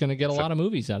 dude's gonna get a lot of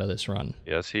movies out of this run.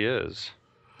 Yes, he is.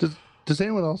 Does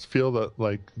anyone else feel that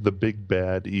like the big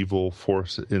bad evil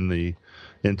force in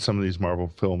some of these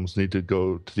Marvel films need to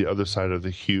go to the other side of the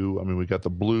hue? I mean, we got the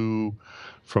blue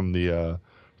from the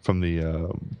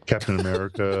Captain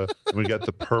America, and we got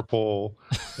the purple,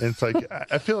 and it's like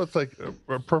I feel it's like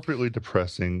appropriately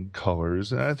depressing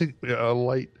colors, and I think a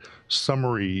light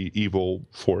summery evil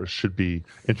force should be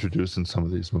introduced in some of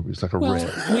these movies, like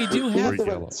red. We do have the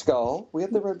Red Skull. We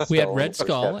had the Red Skull. We had Red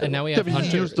Skull, and now we have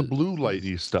Hunter. Use the blue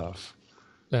lighty stuff.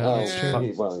 That's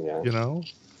true. Well, yeah.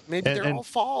 Maybe they're all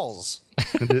falls.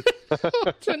 Because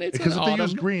if they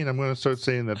use green, I'm going to start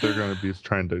saying that they're going to be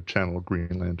trying to channel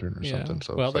Green Lantern or something.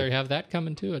 So well, they have that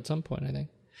coming too at some point, I think.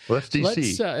 Well, that's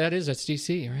DC. That's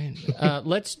DC, right?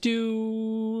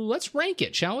 Let's rank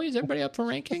it, shall we? Is everybody up for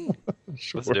ranking?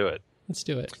 Sure. Let's do it. Let's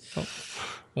do it. Oh,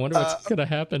 I wonder what's going to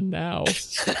happen now.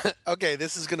 Okay,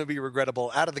 this is going to be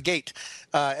regrettable out of the gate.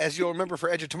 As you'll remember, for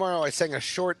Edge of Tomorrow, I sang a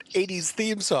short 80s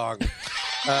theme song.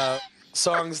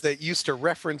 Songs that used to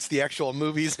reference the actual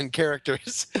movies and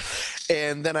characters.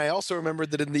 And then I also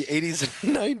remembered that in the 80s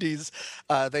and 90s,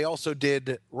 they also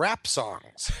did rap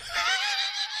songs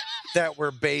that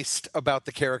were based about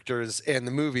the characters and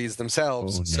the movies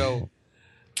themselves. Oh, no. So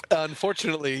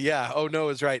unfortunately, oh no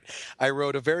is right. I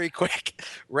wrote a very quick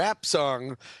rap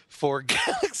song for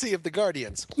Galaxy of the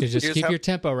Guardians. You just keep your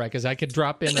tempo right, because I could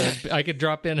drop in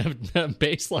a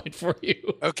bass line for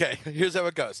you. Okay, here's how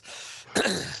it goes.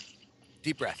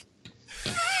 Deep breath.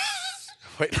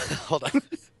 Wait, hold on.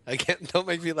 Don't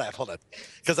make me laugh. Hold on.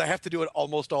 Because I have to do it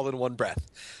almost all in one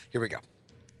breath. Here we go.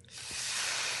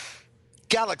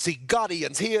 Galaxy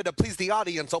Guardians here to please the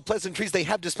audience. All pleasantries they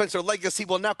have dispensed their legacy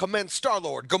will now commence.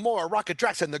 Star-Lord, Gamora, Rocket,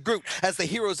 Drax, and the Groot. As the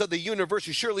heroes of the universe,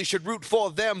 you surely should root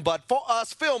for them. But for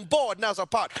us, film board, now's our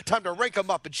part. Time to rank them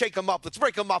up and shake them up. Let's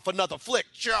break them off another flick.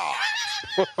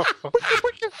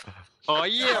 Oh,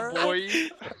 yeah, boy.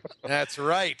 That's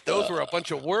right. Those were a bunch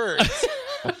of words.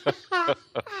 You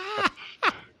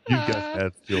got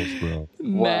mad skills, bro.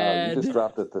 Wow, you just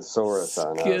dropped a thesaurus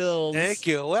on us. Thank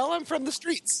you. Well, I'm from the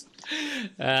streets.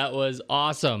 That was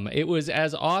awesome. It was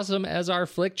as awesome as our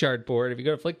Flickchart board. If you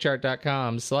go to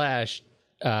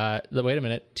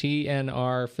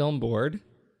flickchart.com/TNR Film Board.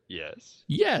 Yes.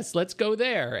 Yes, let's go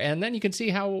there, and then you can see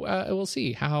how we'll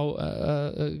see how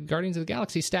Guardians of the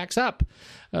Galaxy stacks up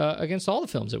against all the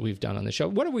films that we've done on the show.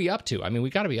 What are we up to? I mean, we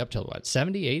got to be up to what,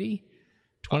 70, 80,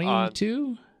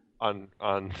 22? On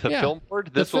the film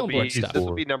board, this will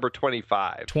be number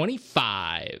 25.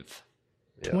 25.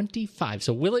 Yeah. 25.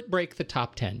 So will it break the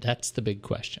top 10? That's the big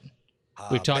question.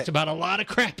 We've talked about a lot of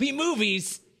crappy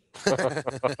movies.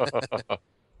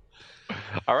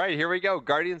 All right, here we go.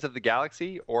 Guardians of the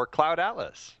Galaxy or Cloud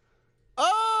Atlas?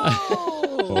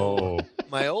 Oh!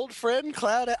 My old friend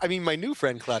my new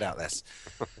friend Cloud Atlas.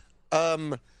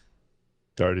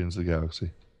 Guardians of the Galaxy.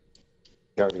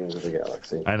 Guardians of the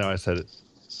Galaxy. I know, I said it.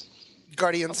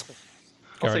 Guardians.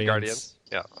 I'll say Guardians.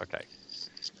 Yeah, okay.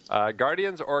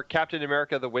 Guardians or Captain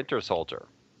America the Winter Soldier?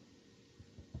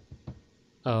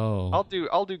 Oh.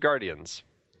 I'll do Guardians.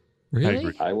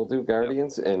 Really? I will do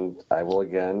Guardians, and I will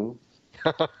again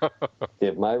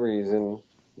give my reason.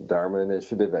 Dharma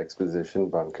Initiative Exposition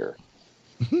Bunker.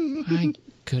 My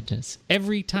goodness.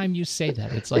 Every time you say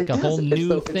that, it's like a whole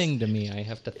new thing to me. I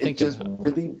have to think about it. It just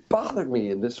really bothered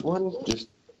me, and this one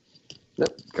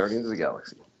Guardians of the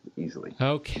Galaxy. Easily.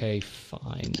 Okay,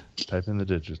 fine. Type in the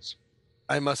digits.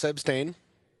 I must abstain.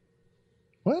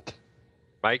 What?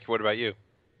 Mike, what about you?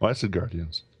 Well, I said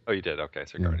Guardians. Oh, you did? Okay,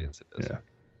 so Guardians it is. Yeah.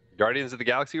 Guardians of the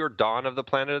Galaxy or Dawn of the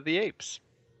Planet of the Apes?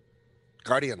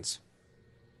 Guardians.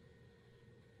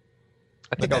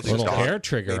 I think a little hair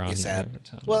trigger on sad.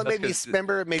 that. Well, it made me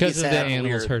remember. It made me because of sad. the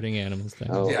animals weird. hurting animals thing.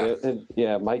 Oh,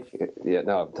 yeah. Mike. Yeah,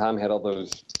 no. Tom had all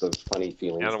those funny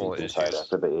feelings Animal deep inside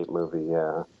after the Ape movie.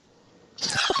 Yeah.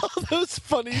 All those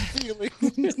funny feelings.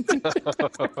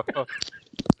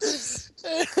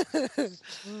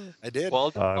 I did.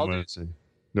 Well, I'm going to say.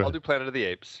 I'll do Planet of the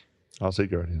Apes. I'll say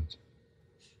Guardians.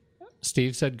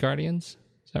 Steve said Guardians.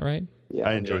 Is that right? Yeah,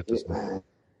 I enjoyed this one.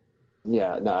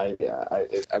 Yeah, no,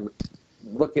 I'm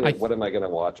looking at what am I going to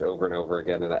watch over and over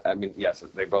again, and I mean, yes,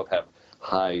 they both have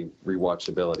high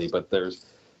rewatchability, but there's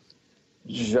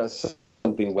just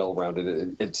something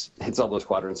well-rounded. It's all those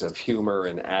quadrants of humor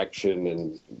and action,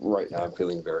 and right now I'm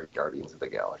feeling very Guardians of the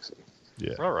Galaxy.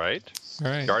 Yeah. All right.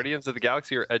 Guardians of the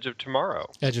Galaxy or Edge of Tomorrow?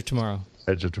 Edge of Tomorrow.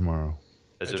 Edge of Tomorrow.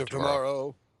 Edge of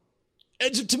Tomorrow.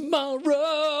 Edge of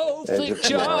Tomorrow. Thick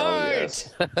chart.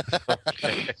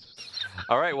 Okay.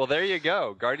 All right. Well, there you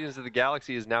go. Guardians of the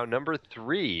Galaxy is now number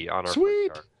 3 on our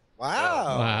Sweet. chart.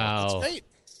 Wow. That's great.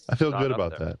 I feel Not good up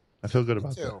about there. that. I feel good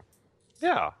about that.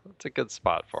 Yeah, that's a good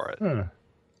spot for it. Huh.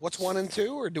 What's 1 and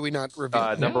 2, or do we not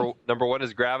reveal? Number 1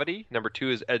 is Gravity. Number 2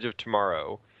 is Edge of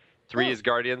Tomorrow. 3 is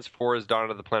Guardians. 4 is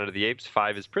Dawn of the Planet of the Apes.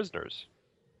 5 is Prisoners.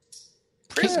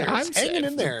 Prisoners hanging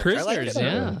in there. Prisoners, I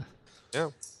like yeah. Yeah.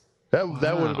 That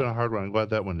would have been a hard one. I'm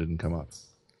glad that one didn't come up.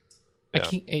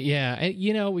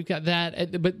 We've got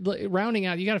that. But rounding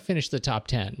out, you got to finish the top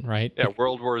 10, right? Yeah,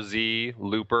 World War Z,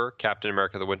 Looper, Captain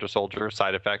America the Winter Soldier,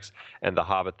 Side Effects, and The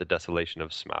Hobbit, The Desolation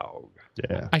of Smaug.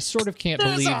 Yeah. I sort of can't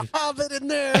There's believe... a Hobbit in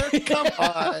there. Come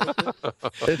on.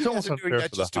 It's almost unfair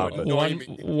for the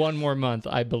Hobbit. One more month,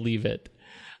 I believe it.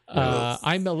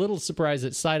 I'm a little surprised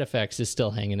that Side Effects is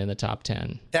still hanging in the top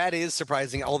 10. That is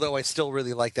surprising, although I still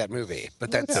really like that movie.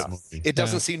 But it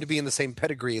doesn't seem to be in the same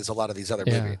pedigree as a lot of these other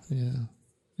movies. Yeah.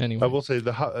 Anyway. I will say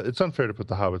it's unfair to put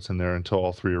the Hobbits in there until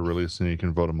all 3 are released and you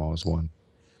can vote them all as one.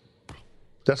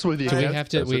 That's the way the Do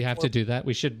Academy we have to do that?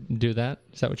 We should do that?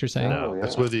 Is that what you're saying? No.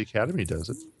 That's the way the Academy does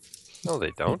it. No,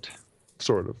 they don't.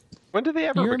 Sort of. When did they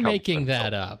ever You're become making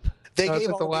that up. They No, it's gave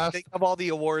at the last- they gave all the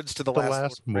awards to the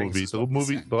last movie. The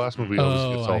last movie always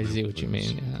Oh, gets all I the see what you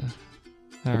awards. mean.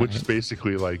 Yeah. All Which is right.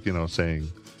 basically like,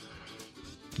 saying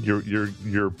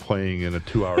you're playing in a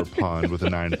 2-hour pond with a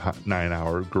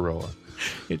 9-hour gorilla.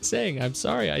 It's saying, I'm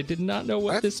sorry, I did not know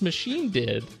what this machine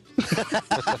did.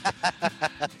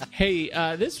 Hey,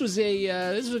 this was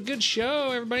a good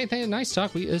show. Everybody, nice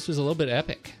talk. This was a little bit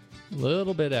epic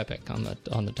on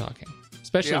the talking,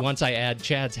 especially once I add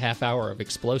Chad's half hour of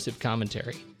explosive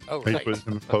commentary. Oh, Are you right. putting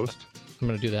him in post? I'm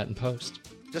going to do that in post.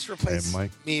 Just replace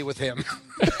Mike. me with him.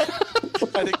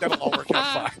 I think that'll all work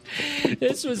out fine.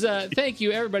 This was thank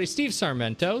you everybody. Steve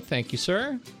Sarmento, thank you,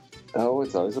 sir. Oh,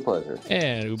 it's always a pleasure.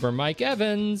 And Uber Mike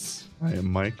Evans. I am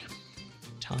Mike.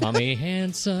 Tommy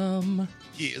Handsome.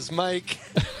 He is Mike.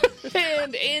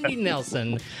 And Andy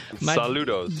Nelson, my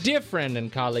Saludos. dear friend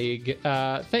and colleague.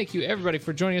 Thank you, everybody,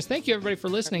 for joining us. Thank you, everybody, for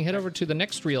listening. Head over to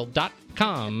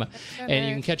thenextreel.com, and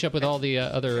you can catch up with all the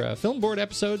other Film Board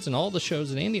episodes and all the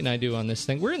shows that Andy and I do on this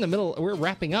thing. We're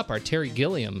wrapping up our Terry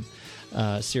Gilliam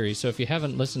series, so if you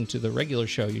haven't listened to the regular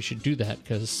show, you should do that,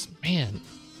 because, man,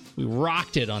 we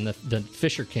rocked it on the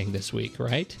Fisher King this week,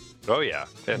 right? Oh, yeah.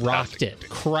 Fantastic. Rocked it.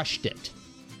 Crushed it.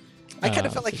 I kind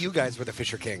of felt like you guys were the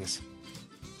Fisher Kings.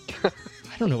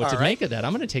 I don't know what to make of that.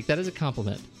 I'm going to take that as a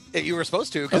compliment. You were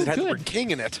supposed to, because it had the word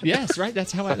king in it. Yes, right.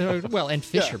 That's how I... Well, and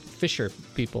Fisher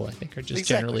people, I think, are just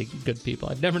generally good people.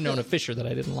 I've never known a Fisher that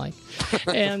I didn't like.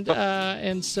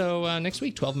 And so next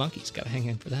week, 12 Monkeys. Got to hang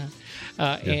in for that.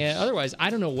 And otherwise, I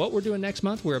don't know what we're doing next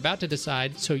month. We're about to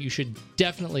decide, so you should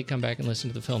definitely come back and listen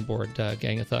to the Film Board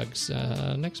Gang of Thugs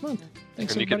next month.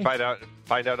 Thanks, and everybody. You can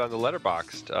find out on the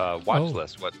Letterboxd watch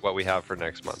list what we have for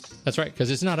next month. That's right,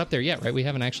 because it's not up there yet, right? We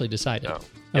haven't actually decided. No.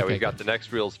 Yeah, we've got the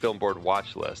Next Reels Film Board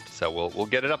watch list, so we'll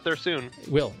get it up there soon.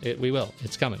 We will.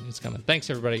 It's coming. Thanks,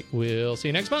 everybody. We'll see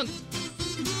you next month.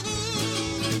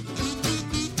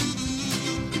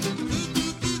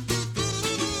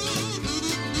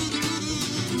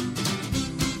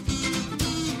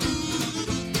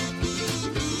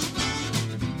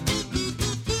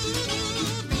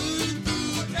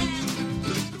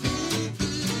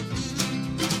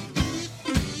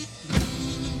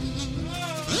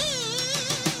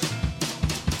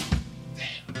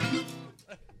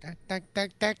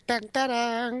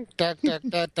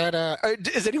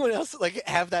 Does anyone else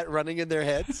have that running in their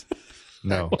heads?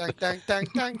 No. Actually,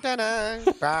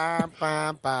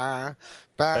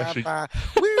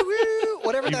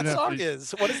 whatever that song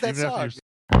is. What is that song?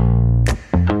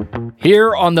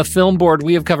 Here on the Film Board,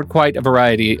 we have covered quite a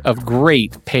variety of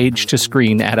great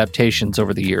page-to-screen adaptations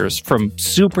over the years, from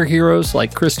superheroes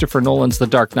like Christopher Nolan's The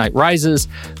Dark Knight Rises,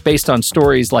 based on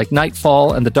stories like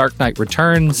Nightfall and The Dark Knight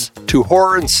Returns, to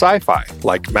horror and sci-fi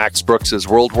like Max Brooks'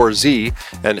 World War Z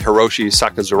and Hiroshi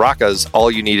Sakazuraka's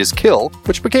All You Need Is Kill,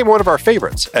 which became one of our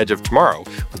favorites, Edge of Tomorrow,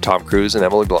 with Tom Cruise and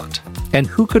Emily Blunt. And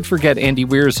who could forget Andy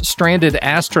Weir's stranded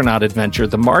astronaut adventure,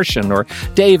 The Martian, or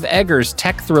Dave Eggers'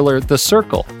 tech thriller, The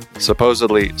Circle.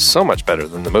 Supposedly so much better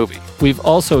than the movie. We've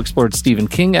also explored Stephen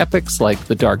King epics like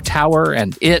The Dark Tower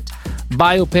and It,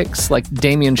 biopics like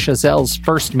Damien Chazelle's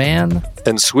First Man,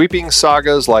 and sweeping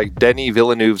sagas like Denis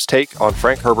Villeneuve's take on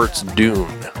Frank Herbert's Dune.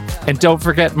 And don't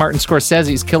forget Martin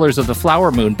Scorsese's Killers of the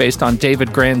Flower Moon, based on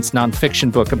David Grann's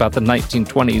nonfiction book about the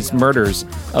 1920s murders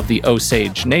of the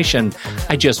Osage Nation.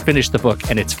 I just finished the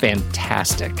book, and it's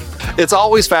fantastic. It's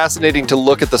always fascinating to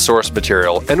look at the source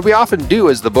material, and we often do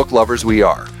as the book lovers we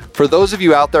are. For those of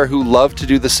you out there who love to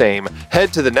do the same,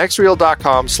 head to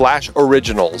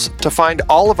thenextreel.com/originals to find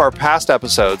all of our past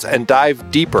episodes and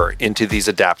dive deeper into these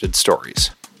adapted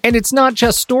stories. And it's not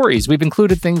just stories. We've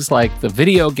included things like the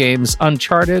video games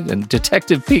Uncharted and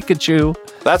Detective Pikachu.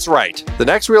 That's right.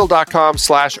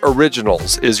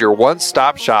 thenextreel.com/originals is your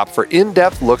one-stop shop for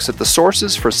in-depth looks at the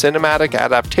sources for cinematic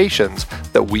adaptations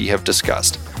that we have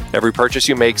discussed. Every purchase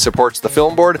you make supports the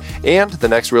Film Board and the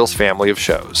Next Reels family of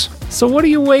shows. So what are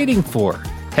you waiting for?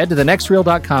 Head to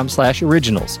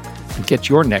thenextreel.com/originals and get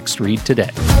your next read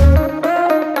today.